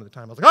holding my phone at the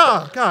time. I was like,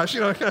 oh, gosh,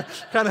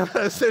 kind of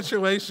a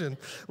situation.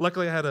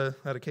 Luckily, I had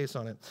a case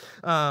on it.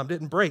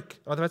 Didn't break.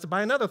 Otherwise, I had to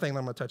buy another thing that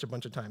I'm going to touch a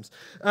bunch of times.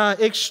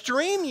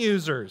 Extreme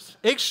users.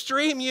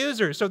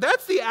 So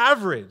that's the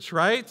average,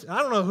 right?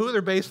 I don't know who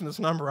they're basing this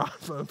number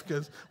off of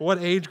because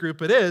what age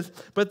group it is.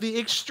 But the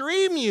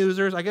extreme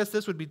users, I guess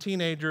this would be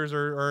teenagers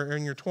or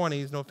in your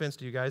 20s. No offense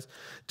to you guys.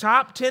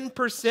 Top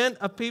 10%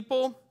 of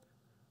people,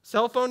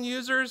 cell phone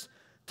users,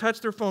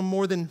 touch their phone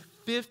more than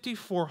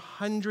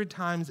 5,400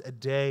 times a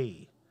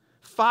day.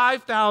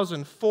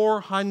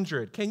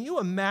 5,400. Can you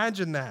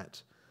imagine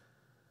that?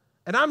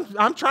 And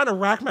I'm trying to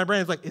rack my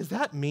brain. It's like, is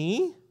that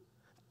me?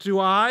 Do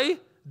I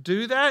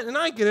do that? And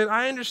I get it.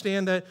 I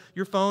understand that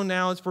your phone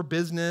now is for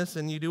business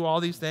and you do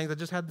all these things. I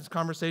just had this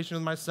conversation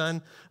with my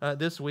son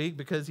this week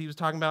because he was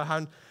talking about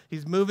how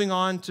he's moving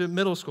on to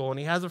middle school and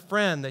he has a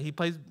friend that he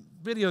plays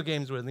video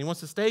games with, and he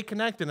wants to stay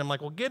connected. I'm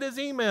like, well, get his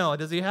email.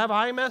 Does he have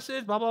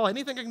iMessage? Blah, blah, blah.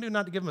 Anything I can do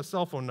not to give him a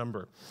cell phone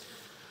number.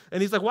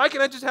 And he's like, why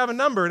can't I just have a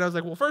number? And I was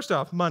like, well, first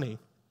off, money.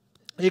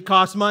 It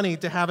costs money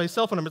to have a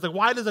cell phone number. It's like,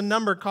 why does a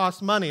number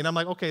cost money? And I'm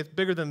like, okay, it's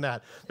bigger than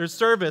that. There's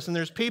service, and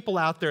there's people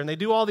out there, and they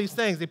do all these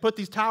things. They put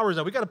these towers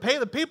up. We got to pay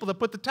the people that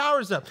put the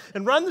towers up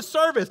and run the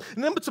service.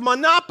 And then it's a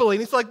monopoly.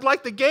 And he's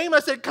like the game? I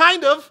said,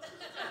 kind of.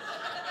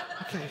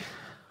 Okay.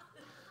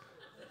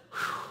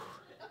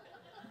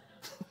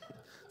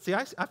 See,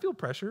 I feel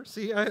pressure.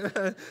 See,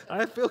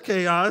 I feel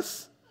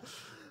chaos.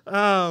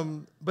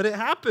 But it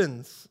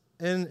happens.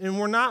 And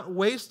we're not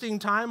wasting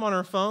time on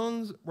our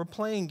phones. We're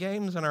playing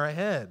games in our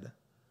head.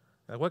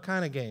 What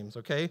kind of games,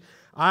 okay?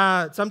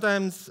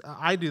 Sometimes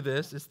I do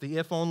this. It's the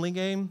if-only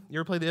game. You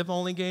ever play the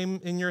if-only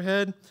game in your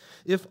head?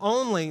 If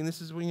only, and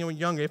this is when you were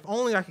younger, if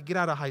only I could get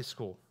out of high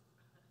school.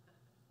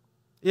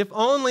 If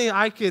only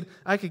I could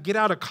get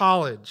out of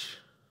college.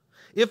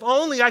 If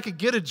only I could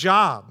get a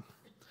job.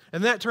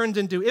 And that turns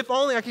into, if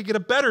only I could get a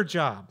better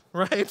job,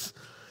 right?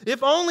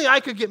 If only I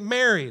could get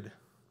married.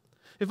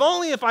 If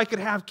only if I could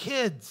have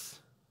kids.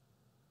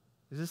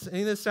 Does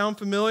any of this sound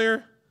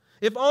familiar?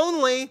 If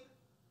only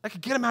I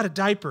could get them out of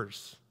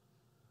diapers.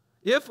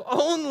 If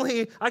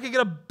only I could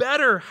get a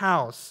better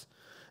house.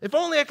 If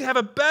only I could have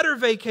a better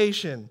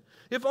vacation.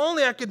 If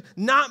only I could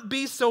not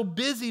be so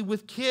busy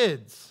with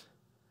kids.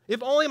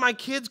 If only my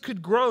kids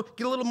could grow,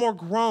 get a little more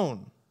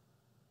grown.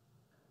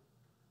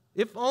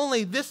 If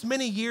only this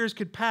many years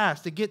could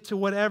pass to get to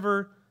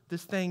whatever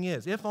this thing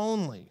is. If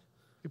only.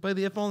 You play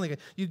the if only game.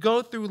 You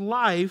go through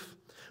life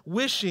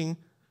wishing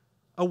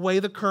away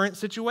the current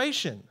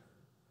situation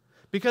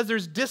because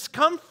there's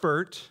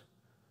discomfort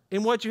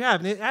in what you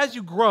have. And as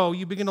you grow,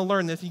 you begin to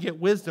learn this. You get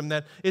wisdom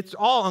that it's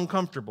all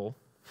uncomfortable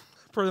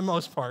for the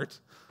most part.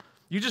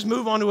 You just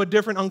move on to a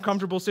different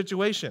uncomfortable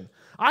situation.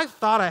 I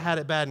thought I had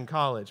it bad in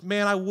college.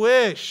 Man, I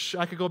wish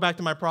I could go back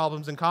to my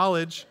problems in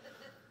college.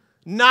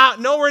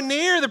 Nowhere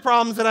near the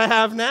problems that I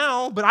have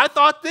now, but I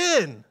thought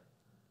then,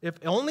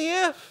 only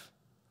if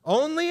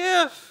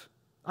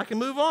I can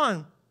move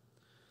on.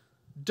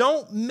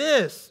 Don't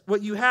miss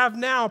what you have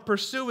now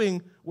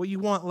pursuing what you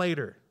want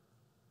later.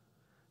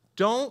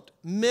 Don't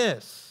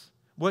miss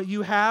what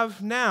you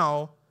have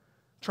now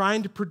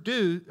trying to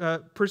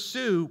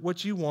pursue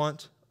what you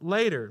want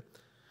later.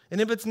 And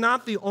if it's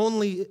not the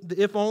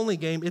if-only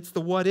game, it's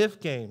the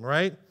what-if game,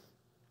 right?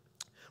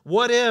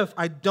 What if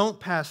I don't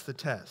pass the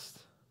test?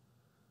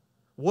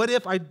 What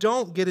if I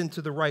don't get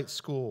into the right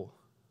school?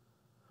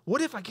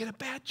 What if I get a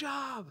bad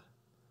job?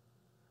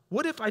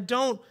 What if I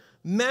don't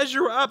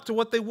measure up to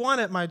what they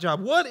want at my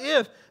job? What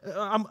if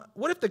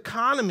the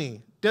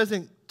economy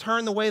doesn't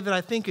turn the way that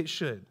I think it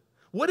should?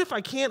 What if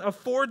I can't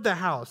afford the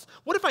house?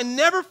 What if I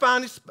never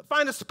find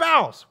a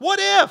spouse? What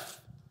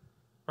if?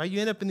 Right?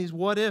 You end up in these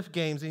what if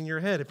games in your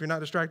head if you're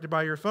not distracted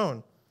by your phone.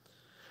 And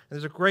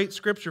there's a great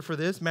scripture for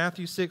this,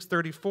 Matthew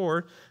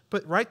 6:34.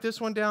 Write this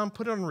one down,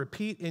 put it on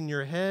repeat in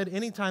your head.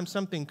 Anytime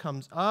something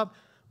comes up,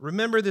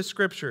 remember this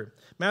scripture.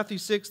 Matthew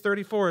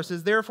 6:34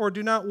 says, "Therefore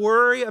do not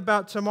worry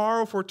about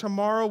tomorrow, for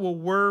tomorrow will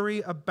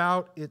worry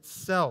about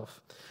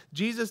itself."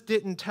 Jesus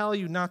didn't tell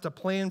you not to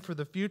plan for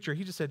the future.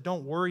 He just said,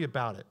 don't worry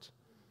about it.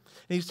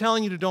 And he's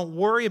telling you to don't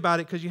worry about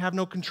it because you have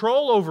no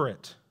control over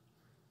it.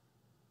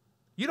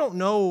 You don't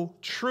know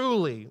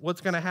truly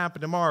what's going to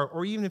happen tomorrow,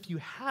 or even if you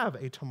have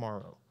a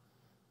tomorrow.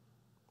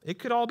 It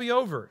could all be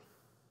over.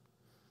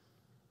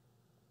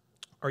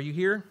 Are you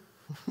here?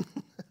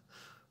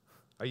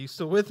 Are you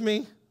still with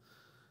me?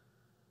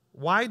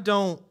 Why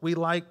don't we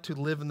like to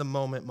live in the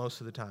moment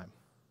most of the time?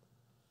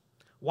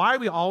 Why are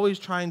we always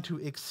trying to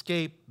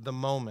escape the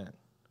moment?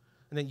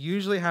 And it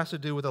usually has to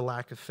do with a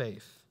lack of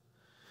faith.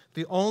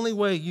 The only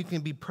way you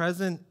can be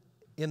present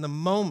in the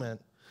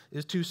moment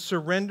is to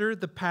surrender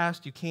the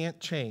past you can't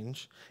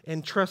change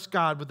and trust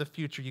God with the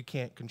future you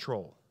can't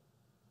control.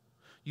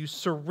 You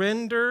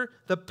surrender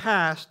the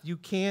past you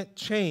can't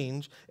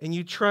change, and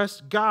you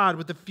trust God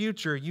with the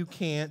future you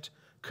can't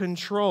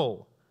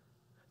control.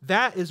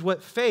 That is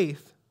what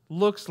faith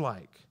looks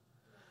like.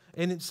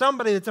 And it's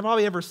somebody that's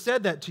probably ever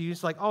said that to you,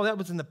 it's like, oh, that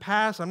was in the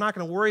past. I'm not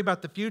going to worry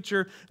about the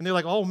future. And they're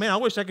like, oh, man, I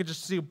wish I could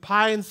just see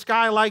pie in the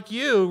sky like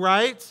you,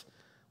 right?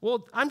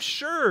 Well, I'm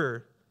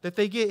sure that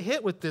they get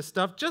hit with this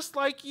stuff just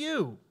like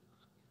you.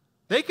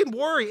 They can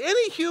worry.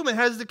 Any human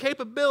has the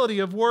capability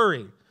of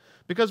worry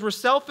because we're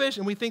selfish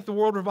and we think the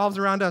world revolves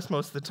around us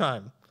most of the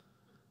time.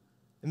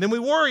 And then we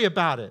worry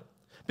about it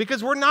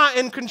because we're not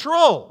in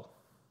control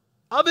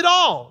of it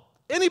all.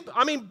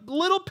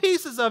 Little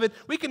pieces of it,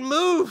 we can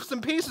move some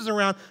pieces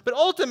around, but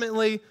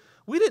ultimately,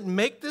 we didn't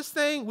make this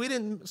thing. We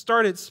didn't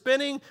start it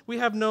spinning. We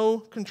have no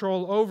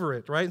control over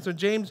it, right? And so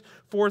James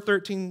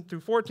 4:13 through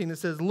 14, it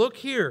says, "Look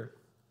here,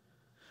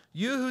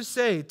 you who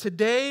say,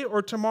 today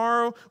or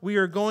tomorrow we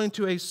are going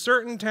to a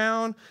certain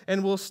town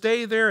and we'll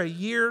stay there a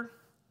year.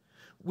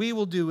 We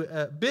will do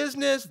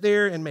business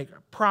there and make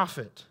a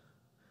profit.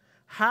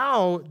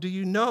 How do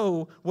you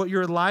know what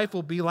your life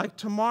will be like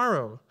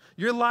tomorrow?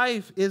 Your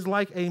life is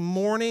like a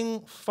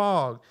morning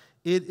fog.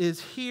 It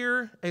is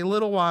here a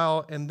little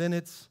while and then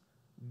it's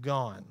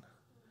gone."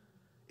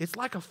 It's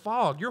like a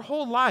fog. Your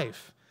whole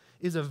life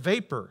is a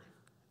vapor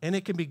and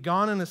it can be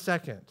gone in a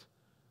second.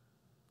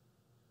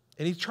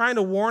 And he's trying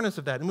to warn us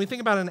of that. And we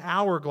think about an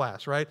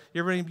hourglass, right?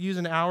 You ever use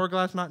an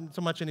hourglass? Not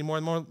so much anymore,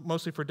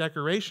 mostly for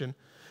decoration.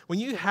 When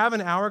you have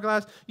an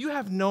hourglass, you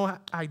have no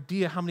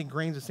idea how many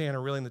grains of sand are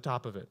really in the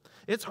top of it.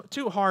 It's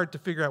too hard to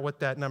figure out what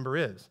that number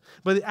is.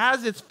 But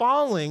as it's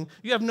falling,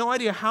 you have no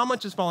idea how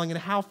much is falling and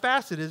how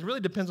fast it is. It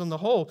really depends on the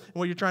hole and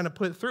what you're trying to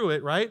put through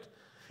it, right?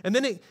 And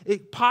then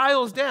it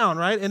piles down,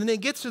 right? And then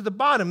it gets to the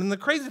bottom. And the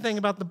crazy thing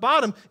about the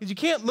bottom is you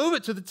can't move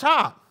it to the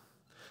top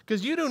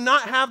because you do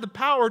not have the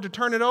power to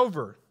turn it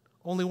over.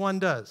 Only one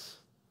does.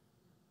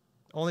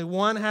 Only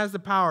one has the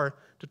power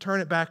to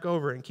turn it back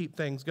over and keep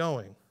things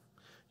going.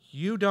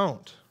 You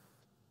don't.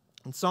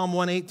 And Psalm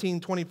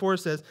 118:24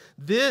 says,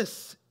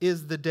 "This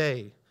is the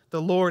day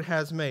the Lord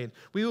has made.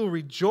 We will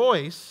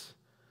rejoice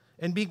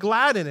and be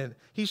glad in it."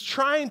 He's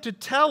trying to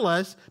tell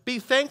us, be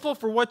thankful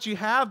for what you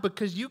have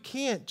because you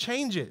can't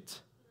change it.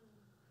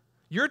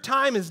 Your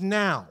time is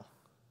now.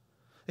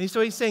 And so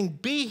he's saying,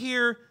 be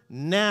here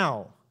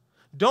now.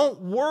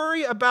 Don't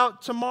worry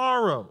about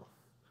tomorrow.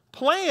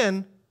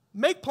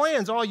 Make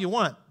plans all you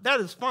want. That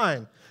is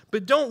fine.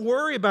 But don't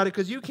worry about it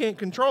because you can't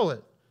control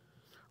it.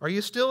 Are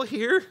you still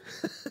here?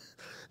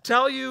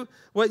 Tell you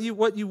what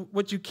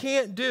you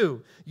can't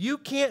do. You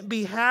can't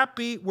be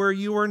happy where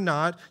you are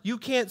not. You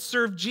can't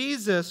serve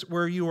Jesus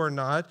where you are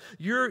not.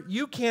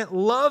 You can't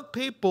love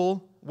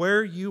people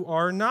where you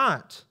are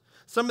not.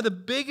 Some of the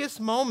biggest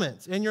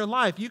moments in your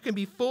life you can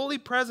be fully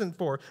present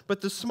for,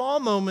 but the small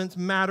moments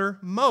matter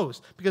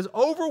most because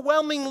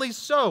overwhelmingly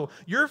so,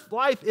 your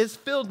life is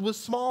filled with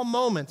small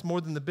moments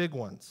more than the big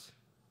ones.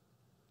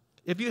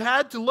 If you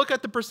had to look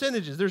at the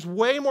percentages, there's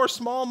way more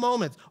small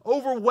moments,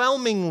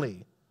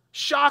 overwhelmingly,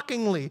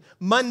 shockingly,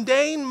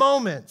 mundane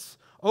moments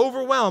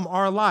overwhelm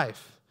our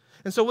life.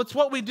 And so it's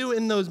what we do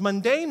in those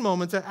mundane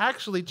moments that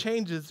actually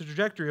changes the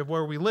trajectory of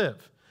where we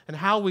live and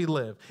how we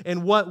live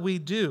and what we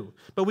do.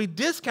 But we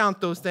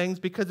discount those things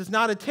because it's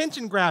not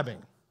attention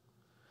grabbing.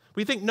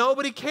 We think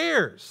nobody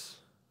cares.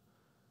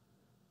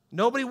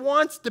 Nobody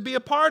wants to be a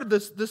part of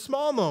the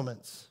small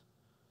moments.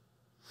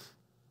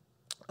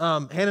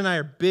 Hannah and I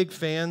are big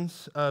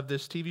fans of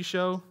this TV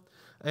show.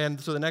 And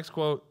so the next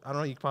quote, I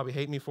don't know, you probably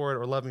hate me for it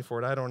or love me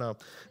for it, I don't know.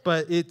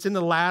 But it's in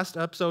the last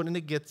episode, and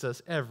it gets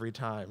us every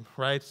time,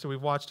 right? So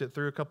we've watched it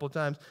through a couple of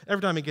times.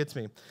 Every time it gets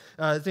me.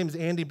 His name is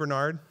Andy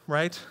Bernard,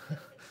 right?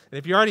 And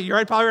if you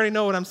probably already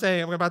know what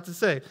I'm about to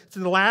say. It's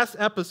in the last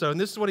episode, and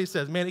this is what he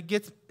says. Man, it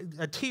gets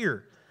a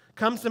tear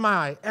comes to my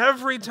eye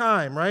every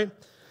time, right?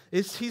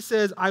 He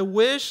says, "I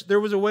wish there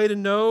was a way to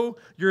know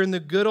you're in the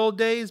good old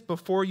days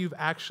before you've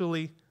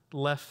actually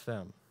left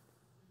them."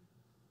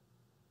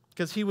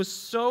 Because he was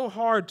so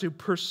hard to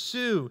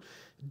pursue.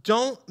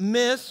 Don't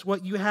miss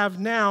what you have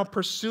now,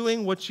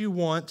 pursuing what you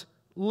want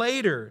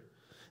later.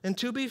 And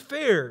to be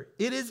fair,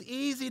 it is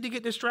easy to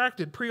get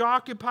distracted,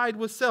 preoccupied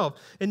with self.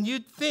 And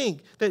you'd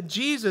think that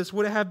Jesus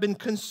would have been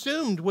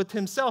consumed with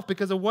himself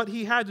because of what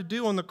he had to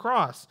do on the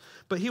cross.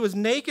 But he was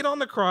naked on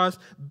the cross,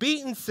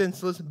 beaten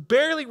senseless,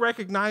 barely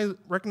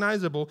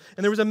recognizable.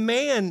 And there was a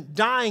man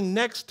dying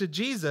next to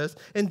Jesus.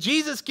 And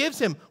Jesus gives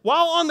him,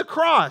 while on the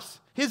cross,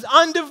 his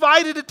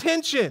undivided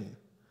attention.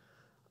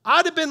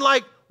 I'd have been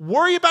like,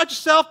 worry about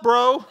yourself,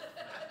 bro.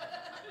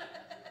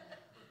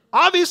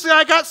 Obviously,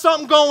 I got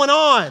something going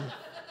on.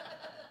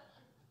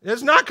 It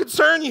does not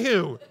concern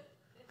you.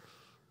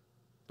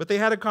 But they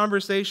had a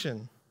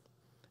conversation,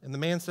 and the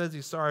man says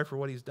he's sorry for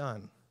what he's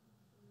done.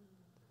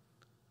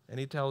 And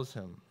he tells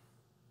him,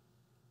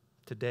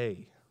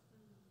 today,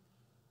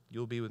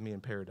 you'll be with me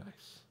in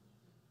paradise.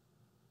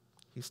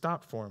 He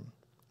stopped for him.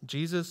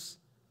 Jesus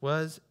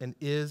was and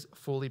is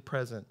fully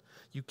present.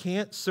 You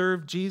can't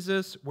serve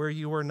Jesus where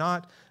you are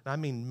not, and I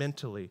mean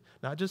mentally,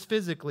 not just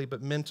physically,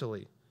 but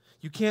mentally.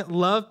 You can't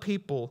love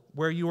people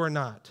where you are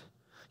not.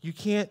 You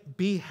can't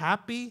be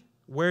happy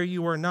where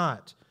you are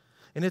not.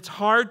 And it's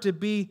hard to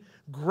be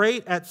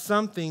great at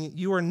something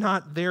you are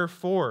not there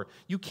for.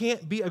 You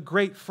can't be a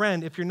great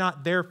friend if you're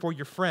not there for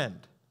your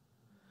friend.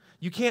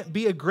 You can't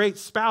be a great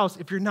spouse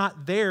if you're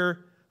not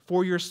there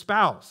for your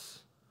spouse.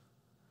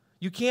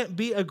 You can't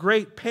be a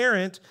great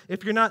parent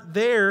if you're not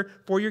there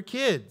for your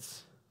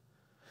kids.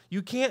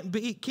 You can't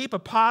keep a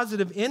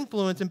positive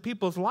influence in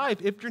people's life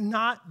if you're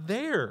not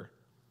there.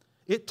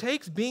 It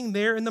takes being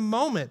there in the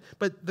moment.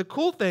 But the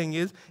cool thing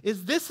is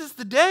this is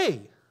the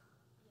day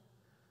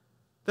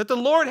that the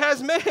Lord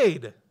has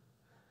made.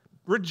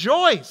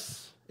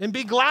 Rejoice and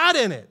be glad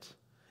in it.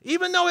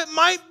 Even though it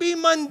might be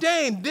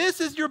mundane, this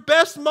is your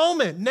best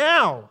moment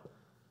now.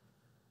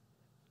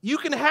 You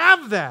can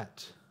have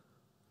that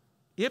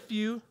if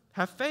you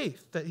have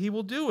faith that he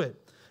will do it.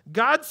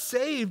 God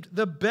saved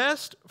the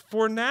best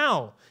for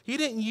now. He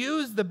didn't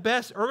use the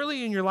best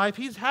early in your life.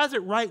 He has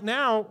it right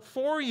now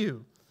for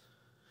you.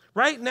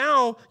 Right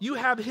now, you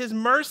have his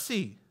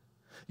mercy.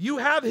 You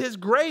have his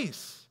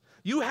grace.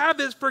 You have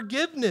his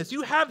forgiveness.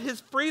 You have his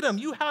freedom.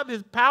 You have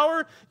his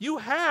power. You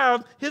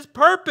have his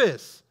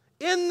purpose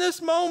in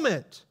this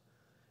moment,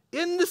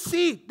 in the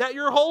seat that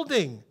you're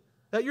holding,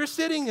 that you're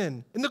sitting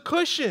in the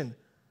cushion.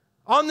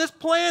 On this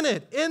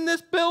planet, in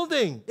this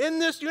building, in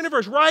this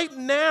universe, right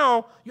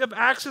now, you have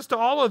access to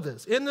all of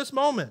this in this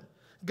moment.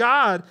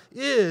 God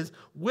is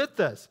with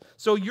us.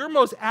 So your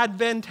most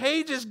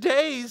advantageous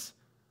days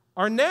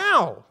are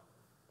now.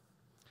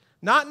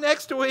 Not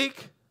next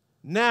week,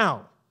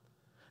 now.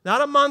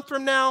 Not a month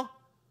from now,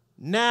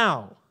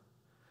 now.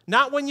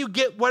 Not when you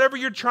get whatever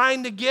you're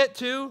trying to get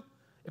to.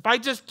 If I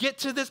just get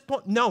to this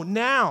point, no,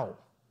 now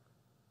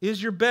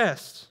is your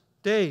best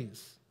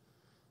days.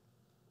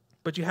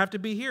 But you have to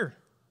be here.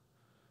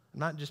 I'm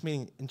not just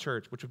meaning in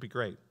church, which would be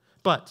great.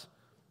 But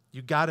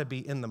you got to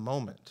be in the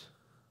moment.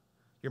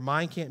 Your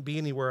mind can't be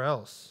anywhere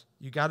else.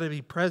 You got to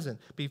be present.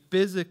 Be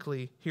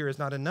physically here is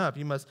not enough.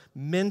 You must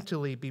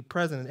mentally be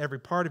present in every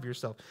part of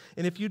yourself.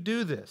 And if you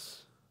do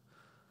this,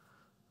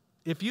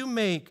 if you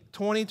make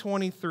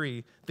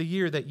 2023 the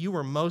year that you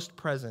were most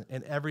present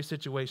in every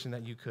situation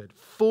that you could,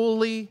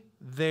 fully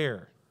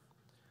there,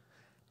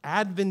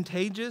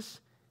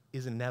 advantageous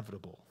is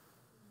inevitable.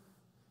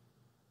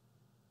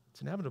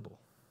 It's inevitable.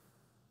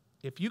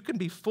 If you can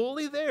be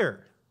fully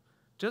there,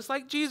 just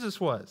like Jesus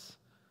was,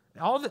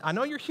 I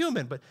know you're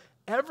human, but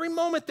every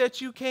moment that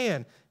you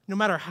can, no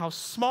matter how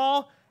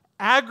small,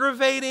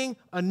 aggravating,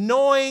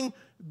 annoying,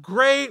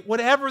 great,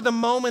 whatever the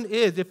moment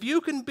is, if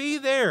you can be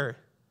there,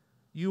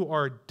 you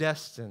are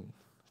destined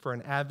for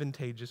an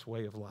advantageous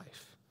way of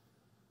life.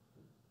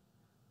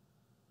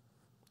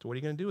 So what are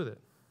you going to do with it?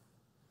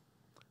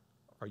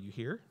 Are you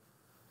here?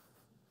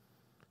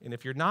 And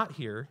if you're not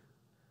here,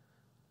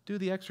 do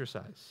the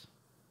exercise.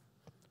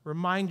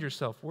 Remind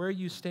yourself where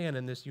you stand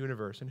in this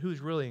universe and who's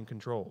really in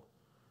control.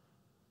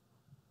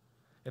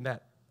 And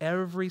that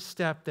every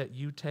step that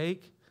you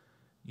take,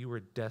 you are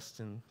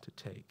destined to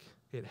take.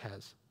 It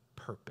has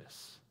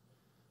purpose.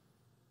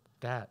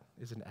 That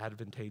is an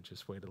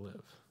advantageous way to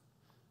live.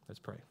 Let's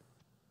pray.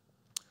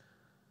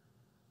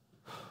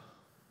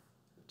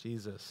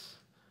 Jesus,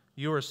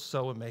 you are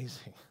so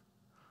amazing.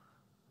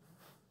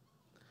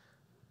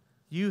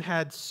 You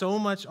had so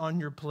much on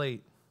your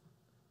plate.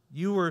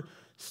 You were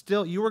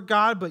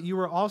God, but you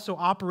were also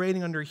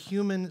operating under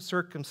human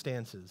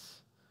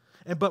circumstances.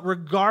 But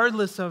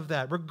regardless of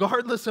that,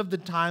 regardless of the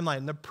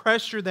timeline, the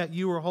pressure that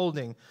you were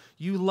holding,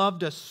 you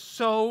loved us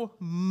so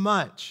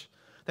much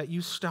that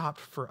you stopped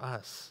for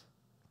us.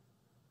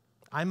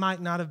 I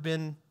might not have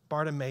been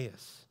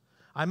Bartimaeus.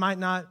 I might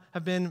not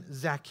have been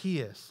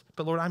Zacchaeus.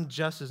 But Lord, I'm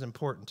just as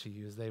important to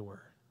you as they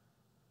were.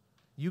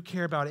 You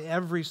care about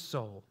every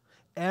soul,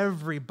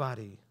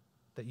 everybody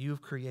that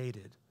you've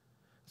created.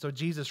 So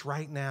Jesus,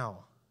 right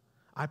now,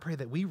 I pray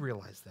that we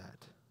realize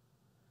that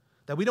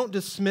we don't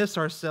dismiss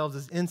ourselves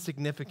as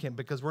insignificant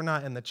because we're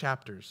not in the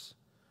chapters.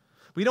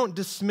 We don't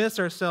dismiss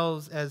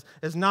ourselves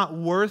as not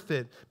worth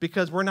it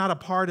because we're not a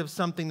part of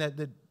something that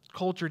the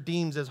culture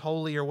deems as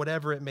holy or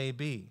whatever it may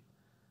be.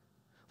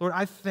 Lord,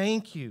 I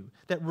thank you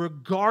that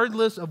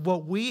regardless of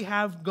what we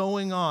have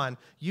going on,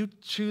 you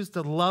choose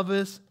to love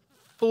us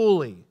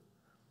fully.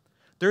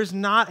 There's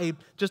not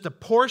just a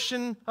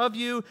portion of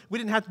you. We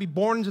didn't have to be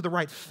born into the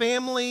right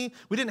family.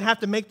 We didn't have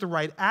to make the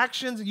right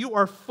actions. You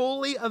are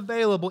fully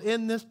available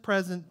in this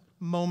present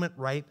moment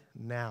right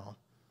now.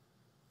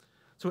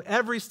 So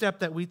every step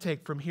that we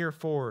take from here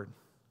forward,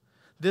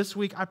 this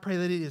week, I pray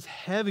that it is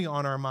heavy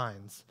on our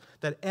minds,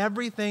 that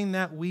everything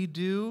that we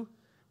do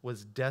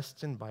was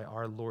destined by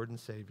our Lord and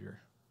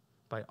Savior,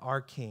 by our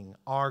King,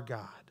 our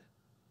God.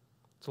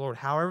 So Lord,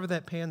 however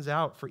that pans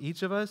out for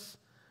each of us,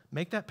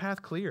 make that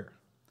path clear.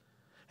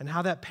 And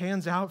how that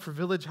pans out for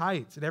Village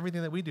Heights and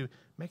everything that we do,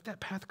 make that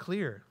path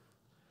clear.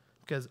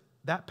 Because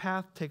that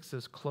path takes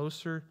us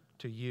closer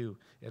to you,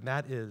 and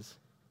that is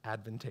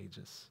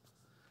advantageous.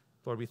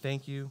 Lord, we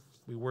thank you.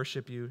 We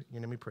worship you. In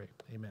your name we pray.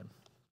 Amen.